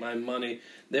going to make my money.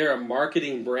 They're a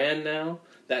marketing brand now.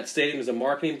 That stadium is a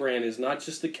marketing brand. It's not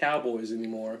just the Cowboys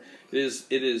anymore. It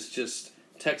is just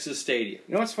Texas Stadium.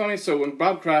 You know what's funny? So when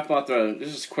Bob Kraft bought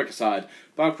this is a quick aside,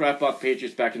 Bob Kraft bought the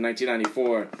Patriots back in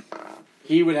 1994,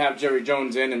 he would have Jerry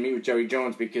Jones in and meet with Jerry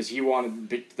Jones because he wanted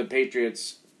the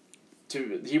Patriots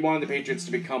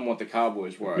to become what the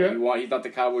Cowboys were. Yeah. He thought the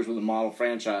Cowboys were the model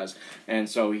franchise, and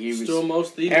so he was still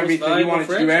most He wanted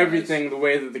to do everything the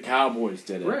way that the Cowboys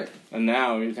did it. Right. And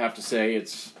now you'd have to say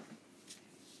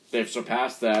they've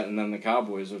surpassed that, and then the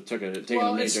Cowboys have taken a major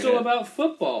hit. It's still about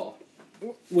football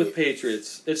with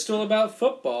Patriots. It's still about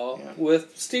football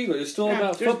with Steelers. It's still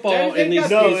about football in these.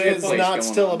 No, it's not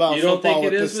still about football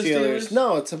with the Steelers.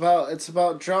 No, it's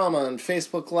about drama and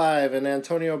Facebook Live and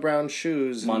Antonio Brown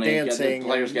shoes and dancing.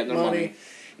 Players getting their money.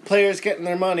 Players getting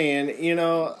their money, and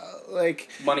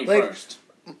money first.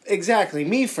 Exactly,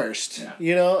 me first.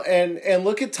 Yeah. And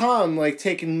look at Tom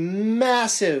taking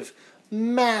massive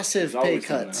pay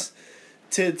cuts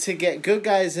to get good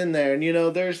guys in there, and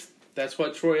there's. That's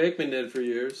what Troy Aikman did for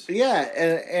years. Yeah,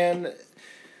 and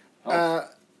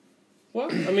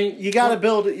you got to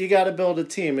build a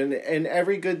team, and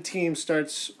every good team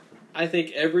starts. I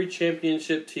think every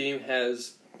championship team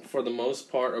has, for the most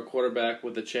part, a quarterback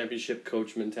with a championship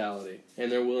coach mentality,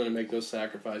 and they're willing to make those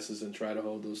sacrifices and try to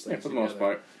hold those things. Yeah, for the most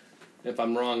part. If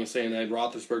I'm wrong in saying that,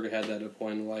 Roethlisberger had that at a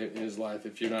point in his life.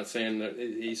 If you're not saying that,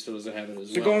 he still doesn't have it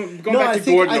as well. Going back to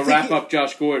Gordon to wrap up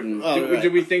Josh Gordon,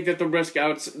 do we think that the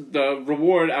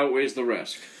reward outweighs the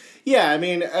risk? Yeah, I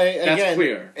mean, that's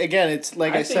clear. Again, it's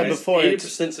like I said before,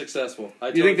 80% successful.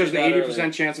 You think there's an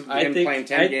 80% chance of him playing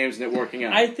 10 games and it working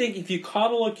out? I think if you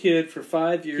coddle a kid for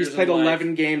 5 years, he's played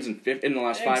 11 games in the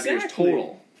last 5 years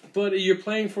total. But you're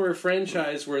playing for a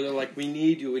franchise where they're like, we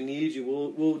need you.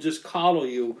 We'll just coddle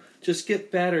you. Just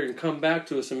get better and come back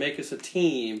to us and make us a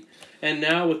team. And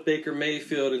now with Baker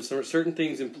Mayfield and some certain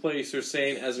things in place, they're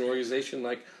saying as an organization,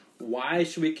 why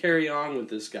should we carry on with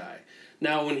this guy?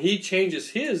 Now, when he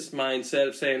changes his mindset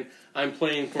of saying, I'm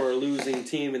playing for a losing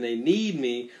team and they need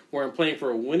me, or I'm playing for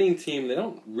a winning team, they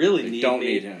don't really need me. They don't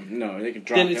need him. No, they can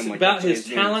drop him. Then it's about his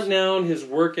talent now and his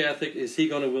work ethic. Is he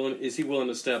willing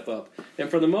to step up? And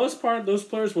for the most part, those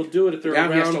players will do it if they're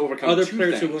around other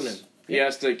players who win it. He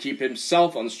has to keep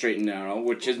himself on the straight and narrow,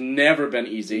 which has never been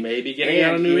easy. Maybe getting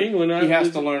out of New England. He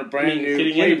has to learn a brand new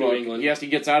playbook. He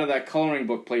gets out of that coloring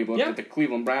book playbook that the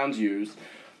Cleveland Browns used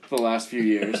for the last few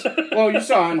years. Well, you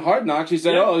saw in Hard Knocks, he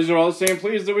said, these are all the same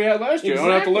plays that we had last year.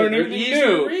 Exactly. I don't have to learn anything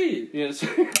new. Read. Yes.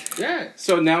 Yeah.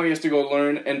 So now he has to go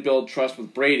learn and build trust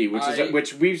with Brady,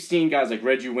 which we've seen guys like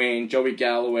Reggie Wayne, Joey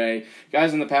Galloway,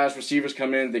 guys in the past, receivers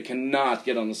come in, they cannot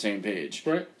get on the same page.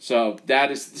 Right. So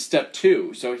that is step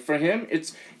 2. So for him,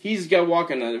 he's got to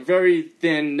walk on a very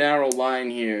thin, narrow line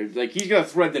here. He's got to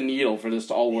thread the needle for this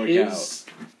to all work out. His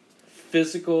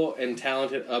physical and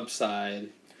talented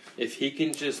upside, if he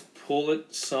can just pull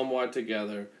it somewhat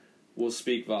together, will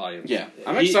speak volumes. Yeah,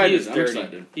 I'm excited. He is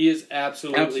dirty. He is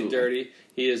absolutely dirty.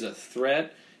 He is a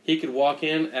threat. He could walk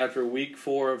in after week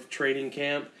 4 of training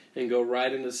camp and go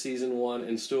right into season 1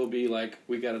 and still be like,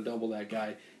 we got to double that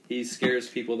guy. he scares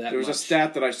people that much. There was a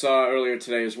stat that I saw earlier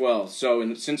today as well.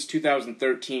 So since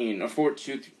 2013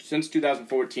 since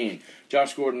 2014,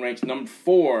 Josh Gordon ranks number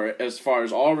 4 as far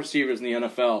as all receivers in the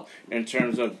NFL in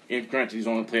terms of, granted he's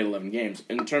only played 11 games,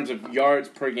 in terms of yards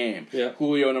per game. Yeah.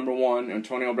 Julio number 1,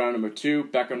 Antonio Brown number 2,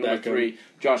 Beckham number 3,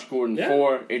 Josh Gordon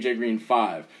 4, AJ Green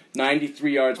 5.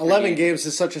 93 yards per game. 11 games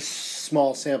is such a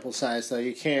small sample size, though.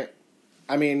 You can't,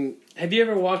 I mean... Have you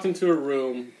ever walked into a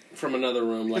room from another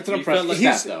room? Like, it's an impressive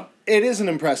stat, though. It is an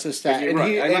impressive stat. And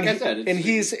right. Like I said,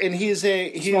 he's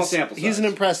small sample size. He's an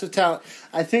impressive talent.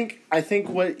 I think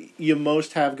what you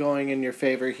most have going in your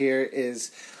favor here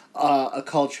is a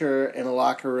culture and a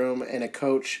locker room and a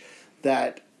coach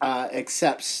that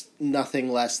accepts nothing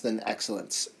less than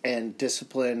excellence and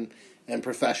discipline and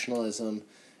professionalism,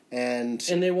 and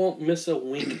they won't miss a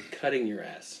wink cutting your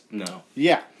ass. No.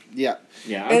 Yeah.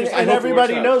 And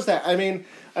everybody knows that. I mean,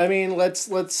 let's.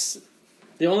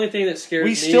 The only thing that scares we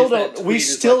me still is don't. that We tweet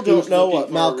still is like, don't know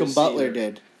what Malcolm Butler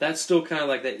did. That's still kind of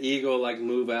like that ego like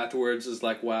move afterwards is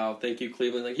like, wow, thank you,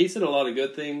 Cleveland. Like he said a lot of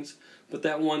good things, but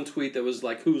that one tweet that was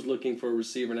like, who's looking for a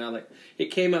receiver now? Like it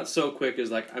came out so quick.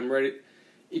 Is like, I'm ready.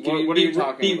 What are you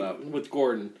talking about with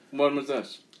Gordon? When was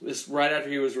this? This right after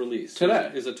he was released.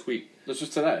 Today is a tweet. This was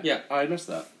today. Yeah, I missed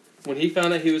that. When he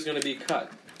found out he was going to be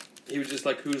cut. He was just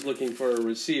like, who's looking for a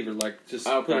receiver? Like, just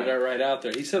put it right out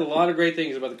there. He said a lot of great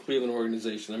things about the Cleveland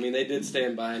organization. I mean, they did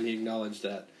stand by him. He acknowledged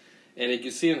that. And you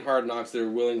can see in Hard Knocks, they were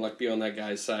willing to like, be on that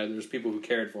guy's side. There's people who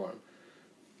cared for him.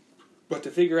 But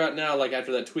to figure out now, like,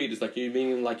 after that tweet, is like, you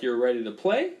meaning like you're ready to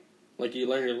play? Like, you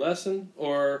learned your lesson?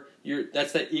 Or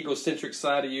that's that egocentric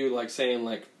side of you, like, saying,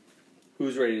 like,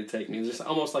 who's ready to take me? It's just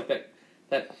almost like that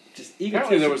just egotistical...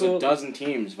 Apparently there was a dozen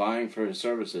teams vying for his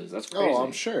services. That's crazy. Oh,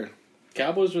 I'm sure.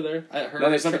 Cowboys were there. I heard. No,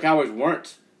 they said the Cowboys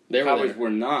weren't. The Cowboys were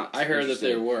not. I heard that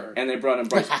they were. And they brought in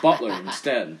Bryce Butler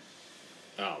instead.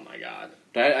 Oh, my God.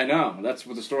 I know. That's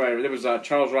what the story... There was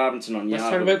Charles Robinson on Yahoo.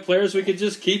 Let's talk about players we could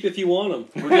just keep if you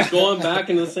want them. We're just going back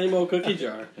into the same old cookie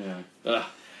jar. Yeah. Ugh.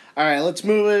 All right, let's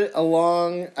move it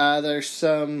along. There's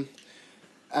some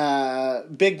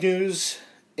big news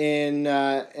in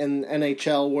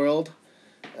NHL world.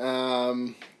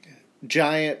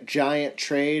 Giant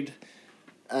trade.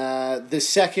 The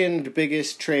second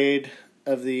biggest trade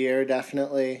of the year,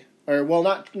 definitely. Or, well,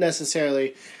 not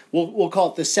necessarily. We'll call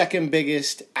it the second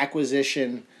biggest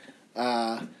acquisition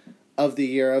of the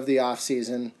year, of the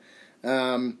offseason.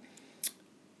 Erik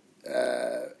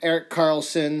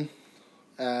Karlsson,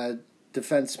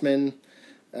 defenseman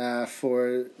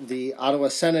for the Ottawa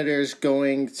Senators,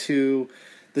 going to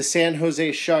the San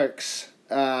Jose Sharks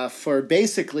for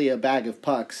basically a bag of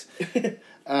pucks.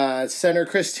 Center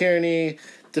Chris Tierney,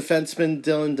 defenseman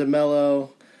Dylan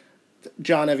DeMello.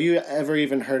 John, have you ever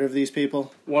even heard of these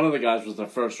people? One of the guys was the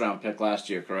first-round pick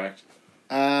last year, correct?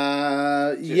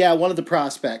 Yeah, one of the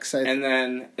prospects. And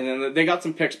then they got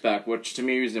some picks back, which to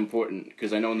me is important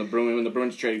because I know when the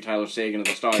Bruins traded Tyler Sagan to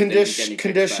the Stars, they didn't get any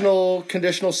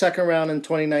conditional second round in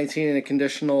 2019 and a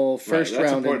conditional first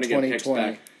round in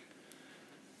 2020.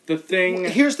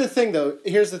 Here's the thing,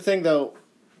 though.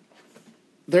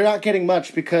 They're not getting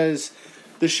much because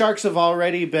the Sharks have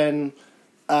already been,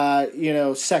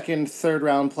 second, third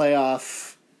round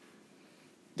playoff.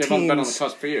 They've been on the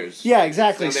cusp for years. Yeah,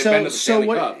 exactly. So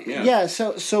what? Cup.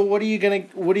 So what are you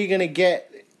gonna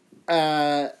get?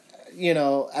 At the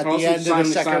end of the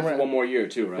second round, for one more year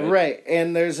too, right? Right,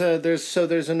 and there's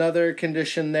another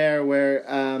condition there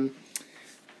where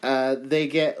they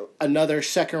get another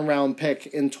second round pick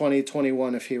in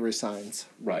 2021 if he resigns.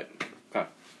 Right. Okay.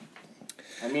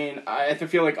 I mean, I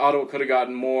feel like Ottawa could have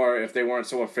gotten more if they weren't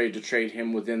so afraid to trade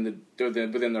him within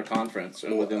their conference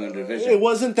and within their division. It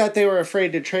wasn't that they were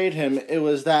afraid to trade him. It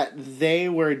was that they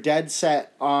were dead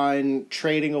set on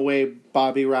trading away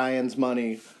Bobby Ryan's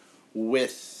money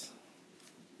with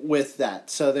that.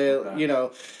 So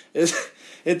it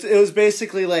was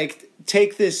basically like,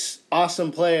 take this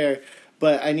awesome player,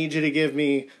 but I need you to give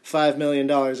me $5 million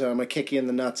or I'm going to kick you in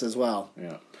the nuts as well.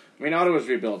 Yeah. I mean, Ottawa's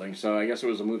rebuilding, so I guess it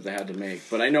was a move they had to make.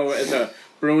 But I know as a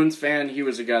Bruins fan, he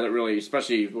was a guy that really,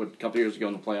 especially a couple years ago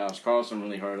in the playoffs, Karlsson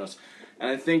really hurt us. And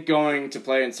I think going to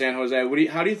play in San Jose,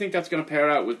 how do you think that's going to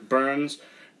pair out with Burns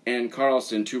and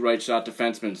Karlsson, two right-shot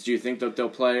defensemen? Do you think that they'll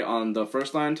play on the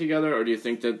first line together, or do you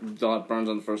think that they'll have Burns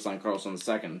on the first line, Karlsson on the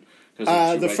second?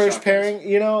 The first pairing,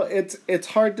 it's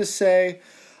hard to say.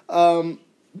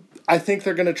 I think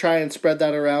they're going to try and spread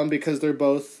that around because they're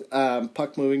both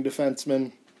puck-moving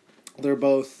defensemen. They're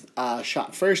both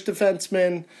shot-first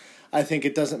defensemen. I think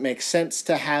it doesn't make sense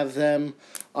to have them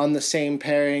on the same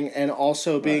pairing, and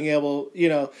also being able,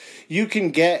 you can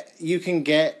get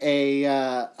a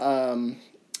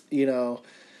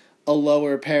a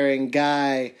lower pairing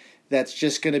guy that's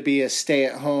just going to be a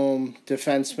stay-at-home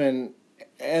defenseman,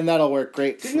 and that'll work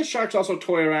great. Didn't the Sharks also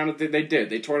toy around? They did.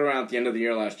 They toyed around at the end of the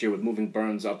year last year with moving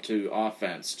Burns up to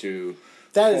offense to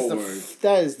forward.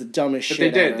 That is the dumbest but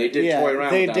shit they did. ever. They did toy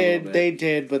around with that a little bit. They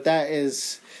did, but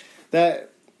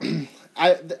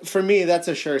for me, that's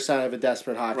a sure sign of a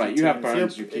desperate hockey team. Right, you have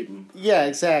Burns, you keep him. Yeah,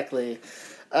 exactly.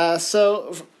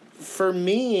 So, for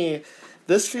me,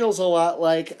 this feels a lot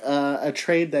like a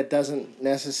trade that doesn't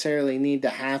necessarily need to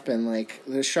happen. Like,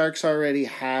 the Sharks already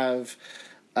have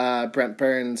Brent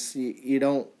Burns. You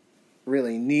don't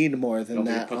really need more than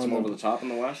that. It puts them over the top in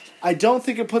the West? I don't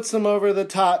think it puts them over the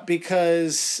top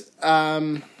because,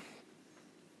 again,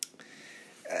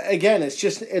 it's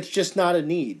just not a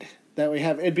need that we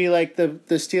have. It'd be like the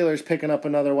Steelers picking up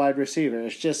another wide receiver.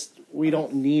 It's just, we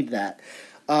don't need that.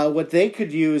 What they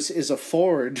could use is a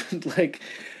forward. Like,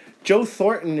 Joe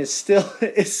Thornton is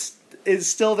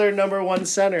still their number one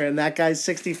center, and that guy's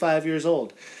 65 years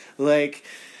old. Like,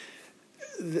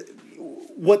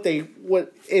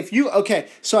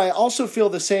 so I also feel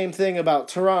the same thing about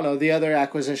Toronto, the other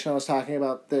acquisition I was talking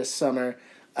about this summer,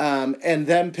 and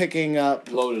them picking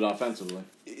up... Loaded offensively.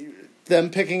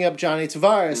 Them picking up Johnny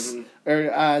Tavares, or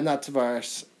not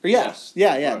Tavares. Or yeah,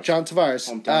 John Tavares.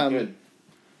 Hometown kid.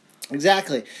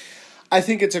 Exactly. I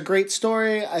think it's a great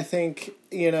story. I think,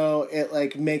 it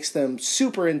like makes them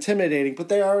super intimidating, but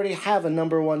they already have a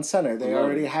number one center. They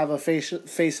already have a face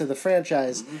of the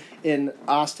franchise in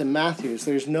Austin Matthews.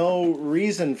 There's no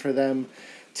reason for them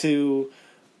to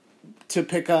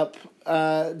pick up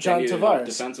John Tavares.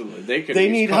 Defensively. They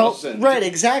need help. Right,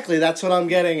 exactly. That's what I'm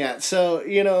getting at. So,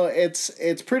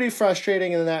 it's pretty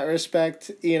frustrating in that respect,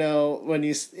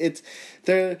 when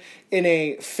they're in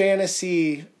a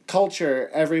fantasy culture.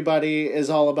 Everybody is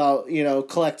all about,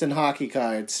 collecting hockey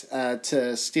cards,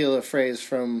 to steal a phrase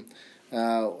from,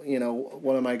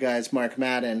 one of my guys, Mark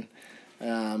Madden.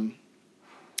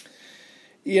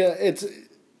 It's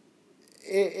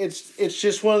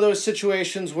just one of those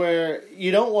situations where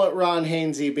you don't want Ron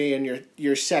Hainsey being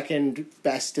your second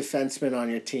best defenseman on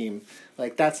your team.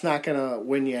 Like, that's not going to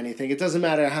win you anything. It doesn't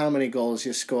matter how many goals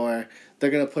you score. They're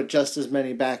going to put just as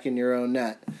many back in your own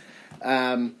net.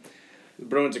 The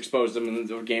Bruins exposed them in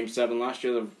Game 7 last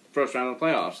year, the first round of the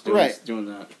playoffs, doing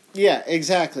that. Yeah,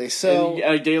 exactly. So,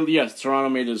 yes, Toronto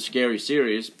made it a scary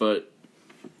series, but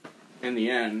in the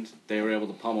end, they were able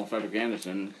to pummel Frederik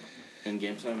Andersen in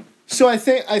Game 7. So I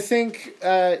think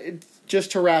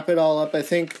just to wrap it all up, I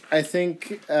think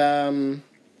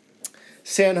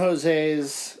San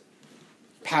Jose's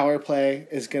power play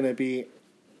is going to be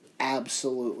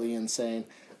absolutely insane.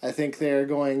 I think they're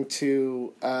going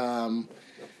to.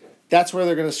 That's where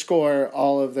they're going to score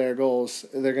all of their goals.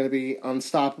 They're going to be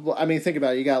unstoppable. I mean, think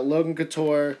about it. You got Logan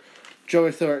Couture,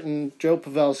 Joey Thornton, Joe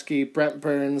Pavelski, Brent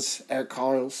Burns, Erik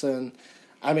Karlsson.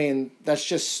 I mean, that's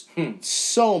just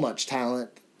so much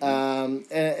talent, and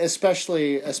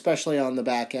especially on the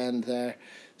back end there.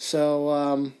 So,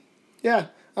 I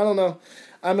don't know.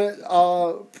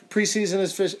 Preseason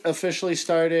is officially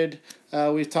started.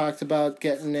 We've talked about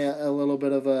getting a little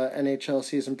bit of a NHL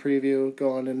season preview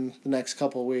going in the next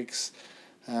couple of weeks.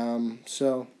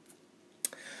 So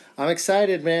I'm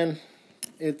excited, man.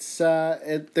 It's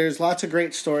there's lots of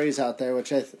great stories out there,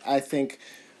 which I think,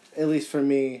 at least for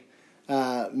me,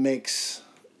 makes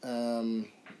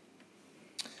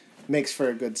for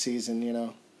a good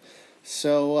season,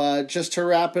 So just to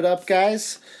wrap it up,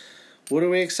 guys. What are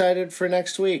we excited for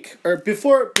next week? Or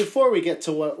before we get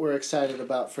to what we're excited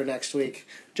about for next week,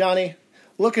 Johnny,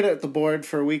 looking at the board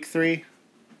for week 3,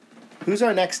 who's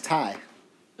our next tie?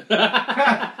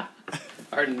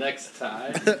 Our next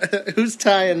tie? Who's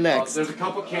tying next? There's a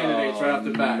couple candidates right off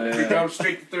the bat. If we go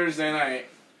straight to Thursday night,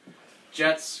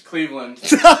 Jets, Cleveland.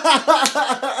 Very true.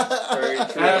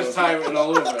 That is tie written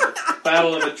all over it.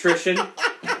 Battle of attrition.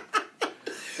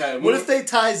 Okay, what if they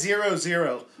tie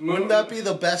 0-0? Wouldn't that be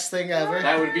the best thing ever?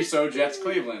 That would be so Jets,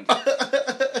 Cleveland.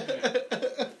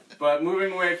 But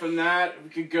moving away from that, we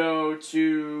could go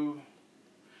to...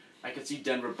 I could see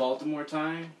Denver, Baltimore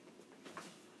tying.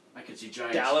 I could see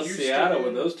Giants, Dallas, Houston. Seattle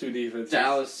with those two defenses.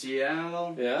 Dallas,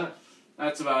 Seattle. Yeah.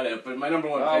 That's about it. But my number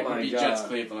one pick would be Jets,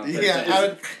 Cleveland.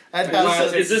 Yeah,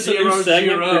 is this a new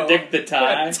segment, Predict the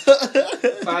Tie?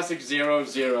 Classic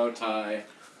 0-0 tie.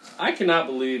 I cannot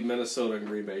believe Minnesota and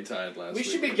Green Bay tied last week. We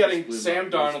should be getting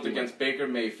Sam Darnold against Baker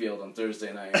Mayfield on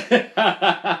Thursday night.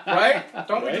 Right?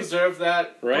 Don't we deserve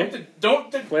that? Right?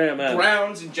 Don't the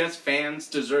Browns and Jets fans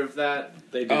deserve that?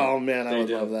 They do. Oh, man, I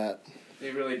would love that. They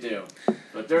really do.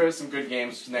 But there are some good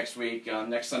games next week.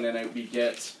 Next Sunday night, we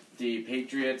get the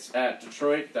Patriots at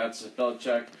Detroit. That's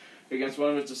Belichick against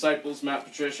one of his disciples, Matt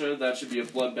Patricia. That should be a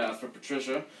bloodbath for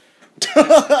Patricia.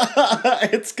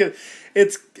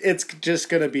 It's just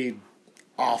gonna be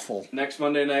awful. Next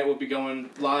Monday night, we'll be going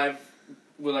live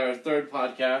with our third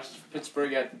podcast,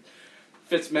 Pittsburgh at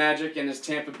Fitzmagic and his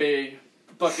Tampa Bay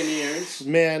Buccaneers.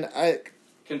 Man,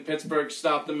 Can Pittsburgh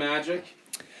stop the Magic?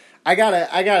 I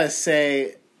gotta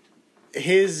say,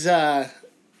 his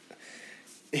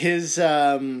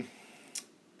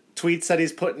tweets that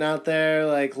he's putting out there,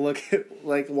 like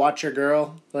watch your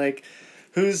girl, like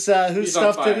whose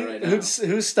stuff did he right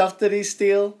whose stuff did he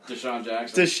steal? Deshaun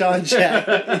Jackson. Deshaun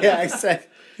Jackson. Yeah, I said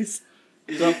he's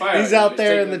on fire. He's out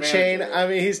there in the chain. I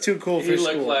mean, he's too cool for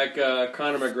school. He looked like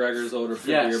Conor McGregor's older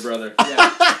brother.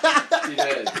 Yes, he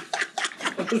did.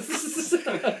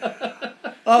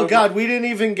 Oh God, we didn't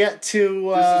even get to.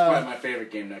 This is probably my favorite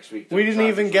game next week. We didn't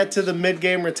even get to the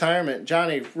mid-game retirement,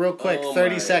 Johnny. Real quick,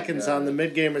 30 seconds on the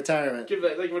mid-game retirement. Give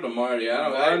it to Marty.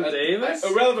 Davis.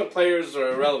 Irrelevant players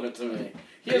are irrelevant to me.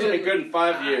 He hasn't been good in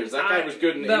 5 years. That guy was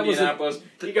good in Indianapolis.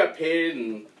 He got paid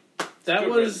and. That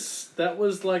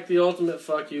was like the ultimate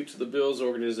fuck you to the Bills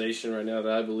organization right now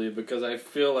that I believe, because I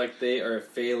feel like they are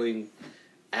failing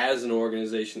as an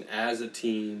organization, as a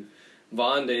team.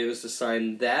 Von Davis to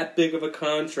sign that big of a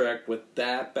contract with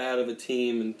that bad of a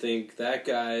team and think that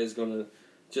guy is going to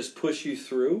just push you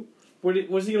through. What's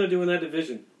he going to do in that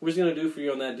division? What's he going to do for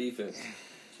you on that defense?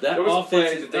 There was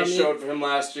plays that they showed for him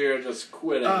last year just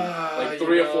quitting. Like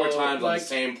 3 or 4 times on the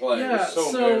same play. Yeah, it was so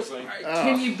embarrassing.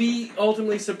 Can you be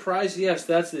ultimately surprised? Yes,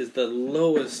 that's the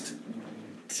lowest,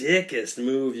 dickest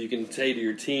move you can say to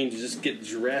your team, to just get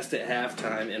dressed at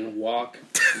halftime and walk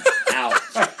out.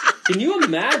 Can you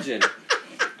imagine?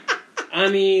 I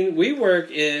mean, we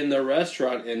work in the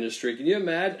restaurant industry. Can you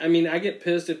imagine? I mean, I get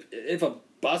pissed if a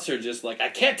busser just like, I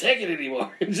can't take it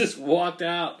anymore, and just walked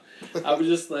out. I was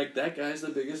just like, that guy's the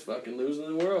biggest fucking loser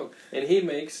in the world. And he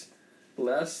makes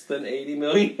less than $80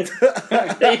 million.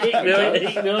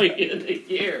 $8 million a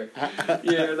year.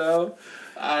 You know?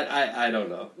 I don't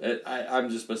know. I'm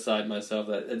just beside myself.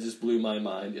 It just blew my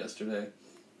mind yesterday.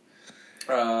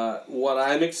 What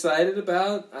I'm excited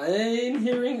about, I'm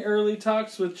hearing early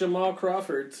talks with Jamal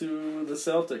Crawford to the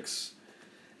Celtics.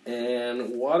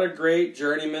 And what a great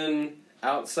journeyman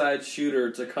outside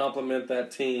shooter to complement that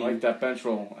team. Like that bench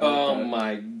roll. Oh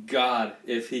my God!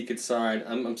 If he could sign,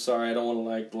 I'm sorry, I don't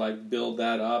want to like build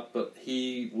that up, but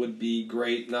he would be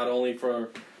great not only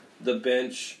for the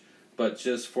bench, but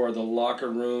just for the locker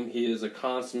room. He is a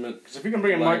consummate. Because if you can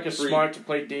bring in Marcus Smart to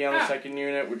play D on the second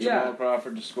unit with Jamal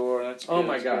Crawford to score, that's good. Oh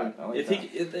my God! Like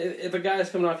if a guy's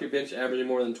coming off your bench averaging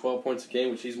more than 12 points a game,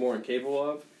 which he's more incapable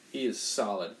of, he is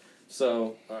solid.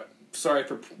 So sorry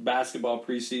for basketball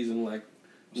preseason, like.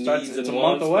 It's a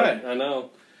month away. I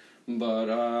know.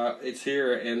 But it's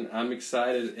here, and I'm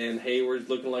excited. And Hayward's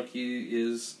looking like he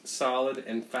is solid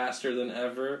and faster than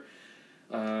ever.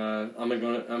 I'm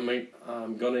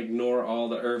gonna ignore all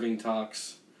the Irving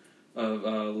talks of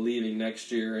leaving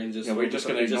next year and just. We're just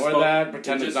gonna ignore that.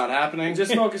 Pretend it's not happening.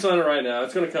 Just focus on it right now.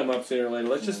 It's gonna come up sooner or later.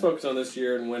 Let's just focus on this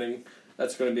year and winning.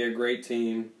 That's gonna be a great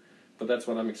team. But that's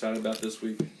what I'm excited about this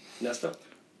week. Nesta.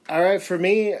 All right, for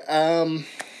me.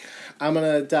 I'm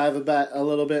going to dive a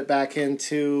little bit back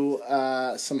into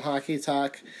some hockey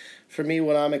talk. For me,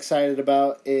 what I'm excited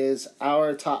about is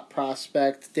our top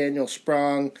prospect, Daniel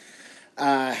Sprong,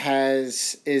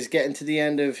 is getting to the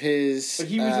end of his... But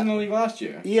he was in the league last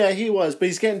year. Yeah, he was, but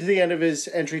he's getting to the end of his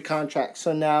entry contract.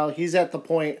 So now he's at the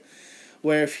point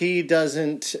where if he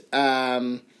doesn't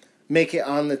make it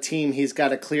on the team, he's got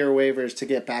to clear waivers to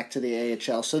get back to the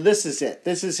AHL. So this is it.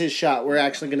 This is his shot. We're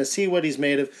actually going to see what he's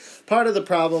made of. Part of the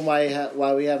problem why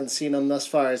we haven't seen him thus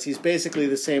far is he's basically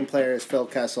the same player as Phil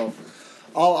Kessel.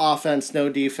 All offense, no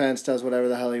defense, does whatever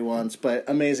the hell he wants, but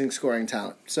amazing scoring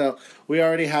talent. So we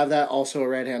already have that, also a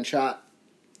right-hand shot.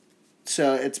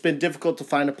 So it's been difficult to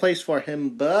find a place for him,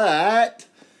 but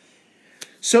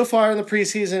so far in the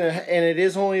preseason, and it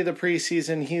is only the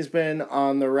preseason, he's been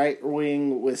on the right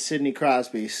wing with Sidney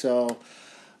Crosby. So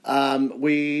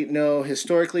we know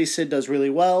historically Sid does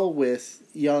really well with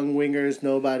young wingers,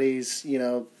 nobodies. You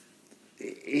know,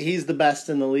 he's the best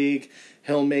in the league.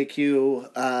 He'll make you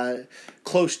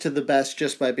close to the best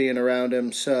just by being around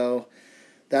him. So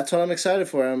that's what I'm excited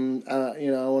for. I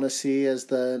want to see as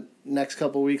the next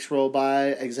couple weeks roll by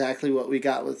exactly what we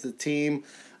got with the team.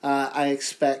 I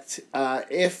expect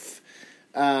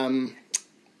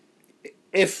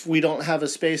if we don't have a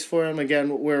space for him,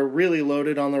 again, we're really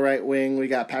loaded on the right wing. We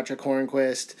got Patrick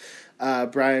Hornquist,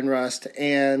 Brian Rust,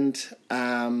 and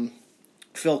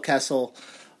Phil Kessel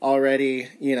already.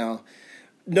 You know,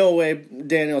 no way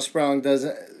Daniel Sprong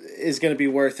is going to be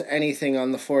worth anything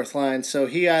on the fourth line. So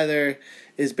he either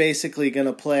is basically going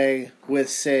to play with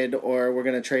Sid or we're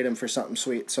going to trade him for something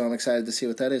sweet. So I'm excited to see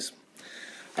what that is.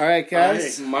 All right,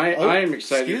 guys. I am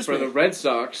excited for the Red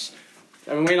Sox.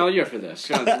 I've been waiting all year for this.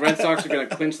 The Red Sox are going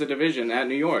to clinch the division at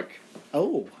New York.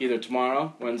 Oh. Either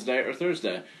tomorrow, Wednesday, or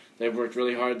Thursday. They've worked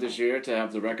really hard this year to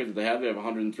have the record that they have. They have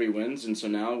 103 wins, and so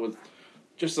now with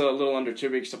just a little under 2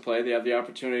 weeks to play, they have the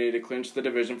opportunity to clinch the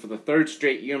division for the third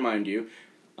straight year, mind you.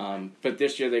 But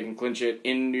this year they can clinch it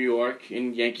in New York,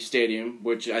 in Yankee Stadium,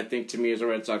 which I think to me as a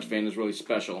Red Sox fan is really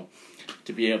special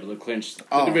to be able to clinch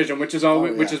the division, which is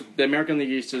always, which is the American League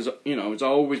East is, it's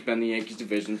always been the Yankees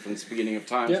division from the beginning of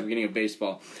time, the beginning of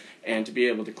baseball, and to be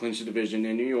able to clinch the division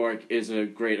in New York is a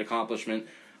great accomplishment.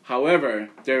 However,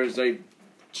 there is a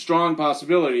strong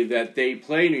possibility that they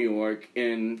play New York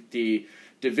in the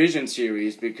division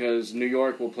series because New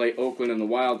York will play Oakland in the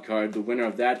wild card. The winner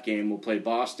of that game will play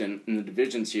Boston in the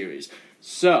division series.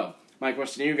 So, my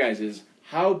question to you guys is,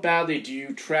 how badly do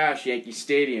you trash Yankee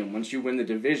Stadium once you win the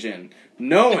division,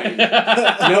 knowing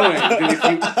that if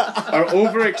you are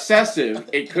over excessive,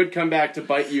 it could come back to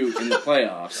bite you in the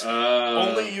playoffs?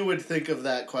 Only you would think of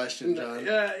that question, John.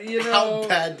 How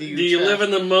bad do you Do you live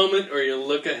in the moment or you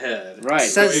look ahead? Right.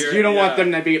 You don't want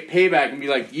them to be payback and be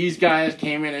like, these guys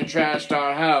came in and trashed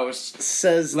our house.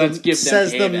 Says Let's give them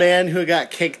Says payback. the man who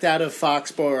got kicked out of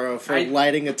Foxborough for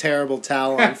lighting a terrible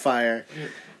towel on fire.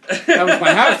 That was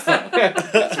my house, though.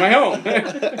 That's my home.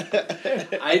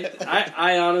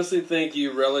 I honestly think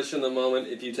you relish in the moment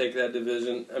if you take that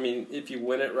division. I mean, if you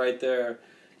win it right there,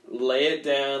 lay it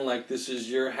down like this is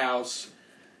your house.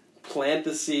 Plant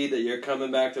the seed that you're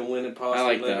coming back to win it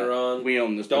possibly later on. We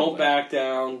own this. Don't back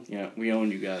down. Yeah, we own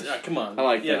you guys. Yeah, come on. I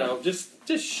like that. You know, just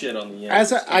shit on the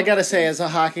Yankees. I gotta say, as a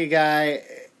hockey guy,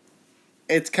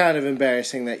 it's kind of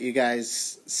embarrassing that you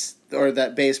guys, or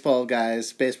that baseball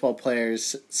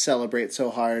players celebrate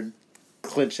so hard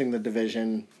clinching the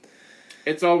division.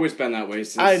 It's always been that way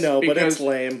since. I know, but it's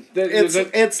lame.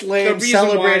 It's lame the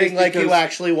celebrating like you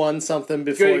actually won something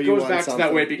before you won something. It goes back to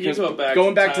that way because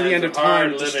going back to the end of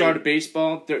time to start a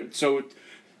baseball, so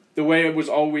the way it was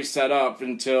always set up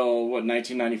until,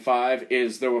 1995,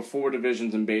 is there were 4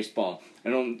 divisions in baseball.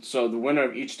 And so the winner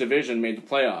of each division made the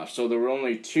playoffs. So there were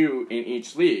only 2 in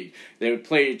each league. They would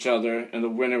play each other, and the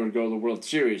winner would go to the World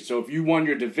Series. So if you won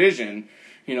your division,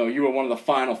 you were one of the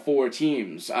final 4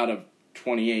 teams out of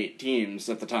 28 teams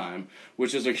at the time,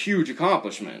 which is a huge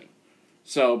accomplishment.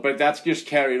 So, but that's just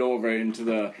carried over into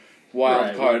the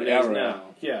wild card era. Now.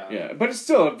 Yeah, but it's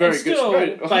still a very good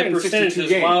spread. By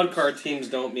percentages, wild card teams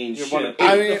don't mean shit.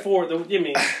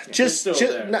 Just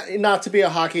not to be a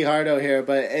hockey hardo here,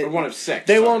 but we're one of 6.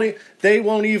 They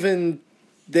won't even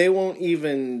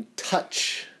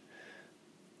touch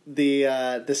the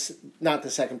not the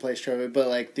second place trophy, but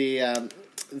like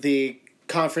the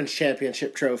conference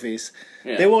championship trophies.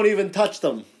 Yeah. They won't even touch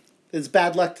them. It's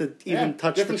bad luck to even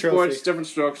touch the trophy. Different sports, different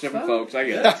strokes, different folks. I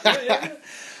get it.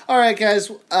 All right, guys.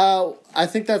 I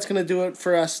think that's going to do it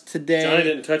for us today. Johnny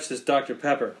didn't touch this Dr.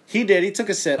 Pepper. He did. He took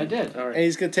a sip. I did. All right. And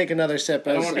he's going to take another sip.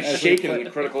 I don't want to be shaking in the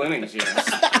critical innings here.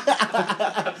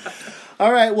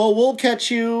 All right. Well, we'll catch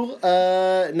you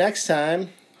next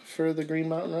time for the Green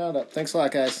Mountain Roundup. Thanks a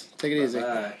lot, guys. Take it easy.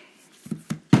 Bye.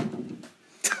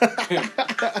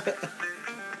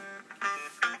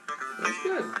 That's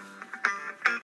good.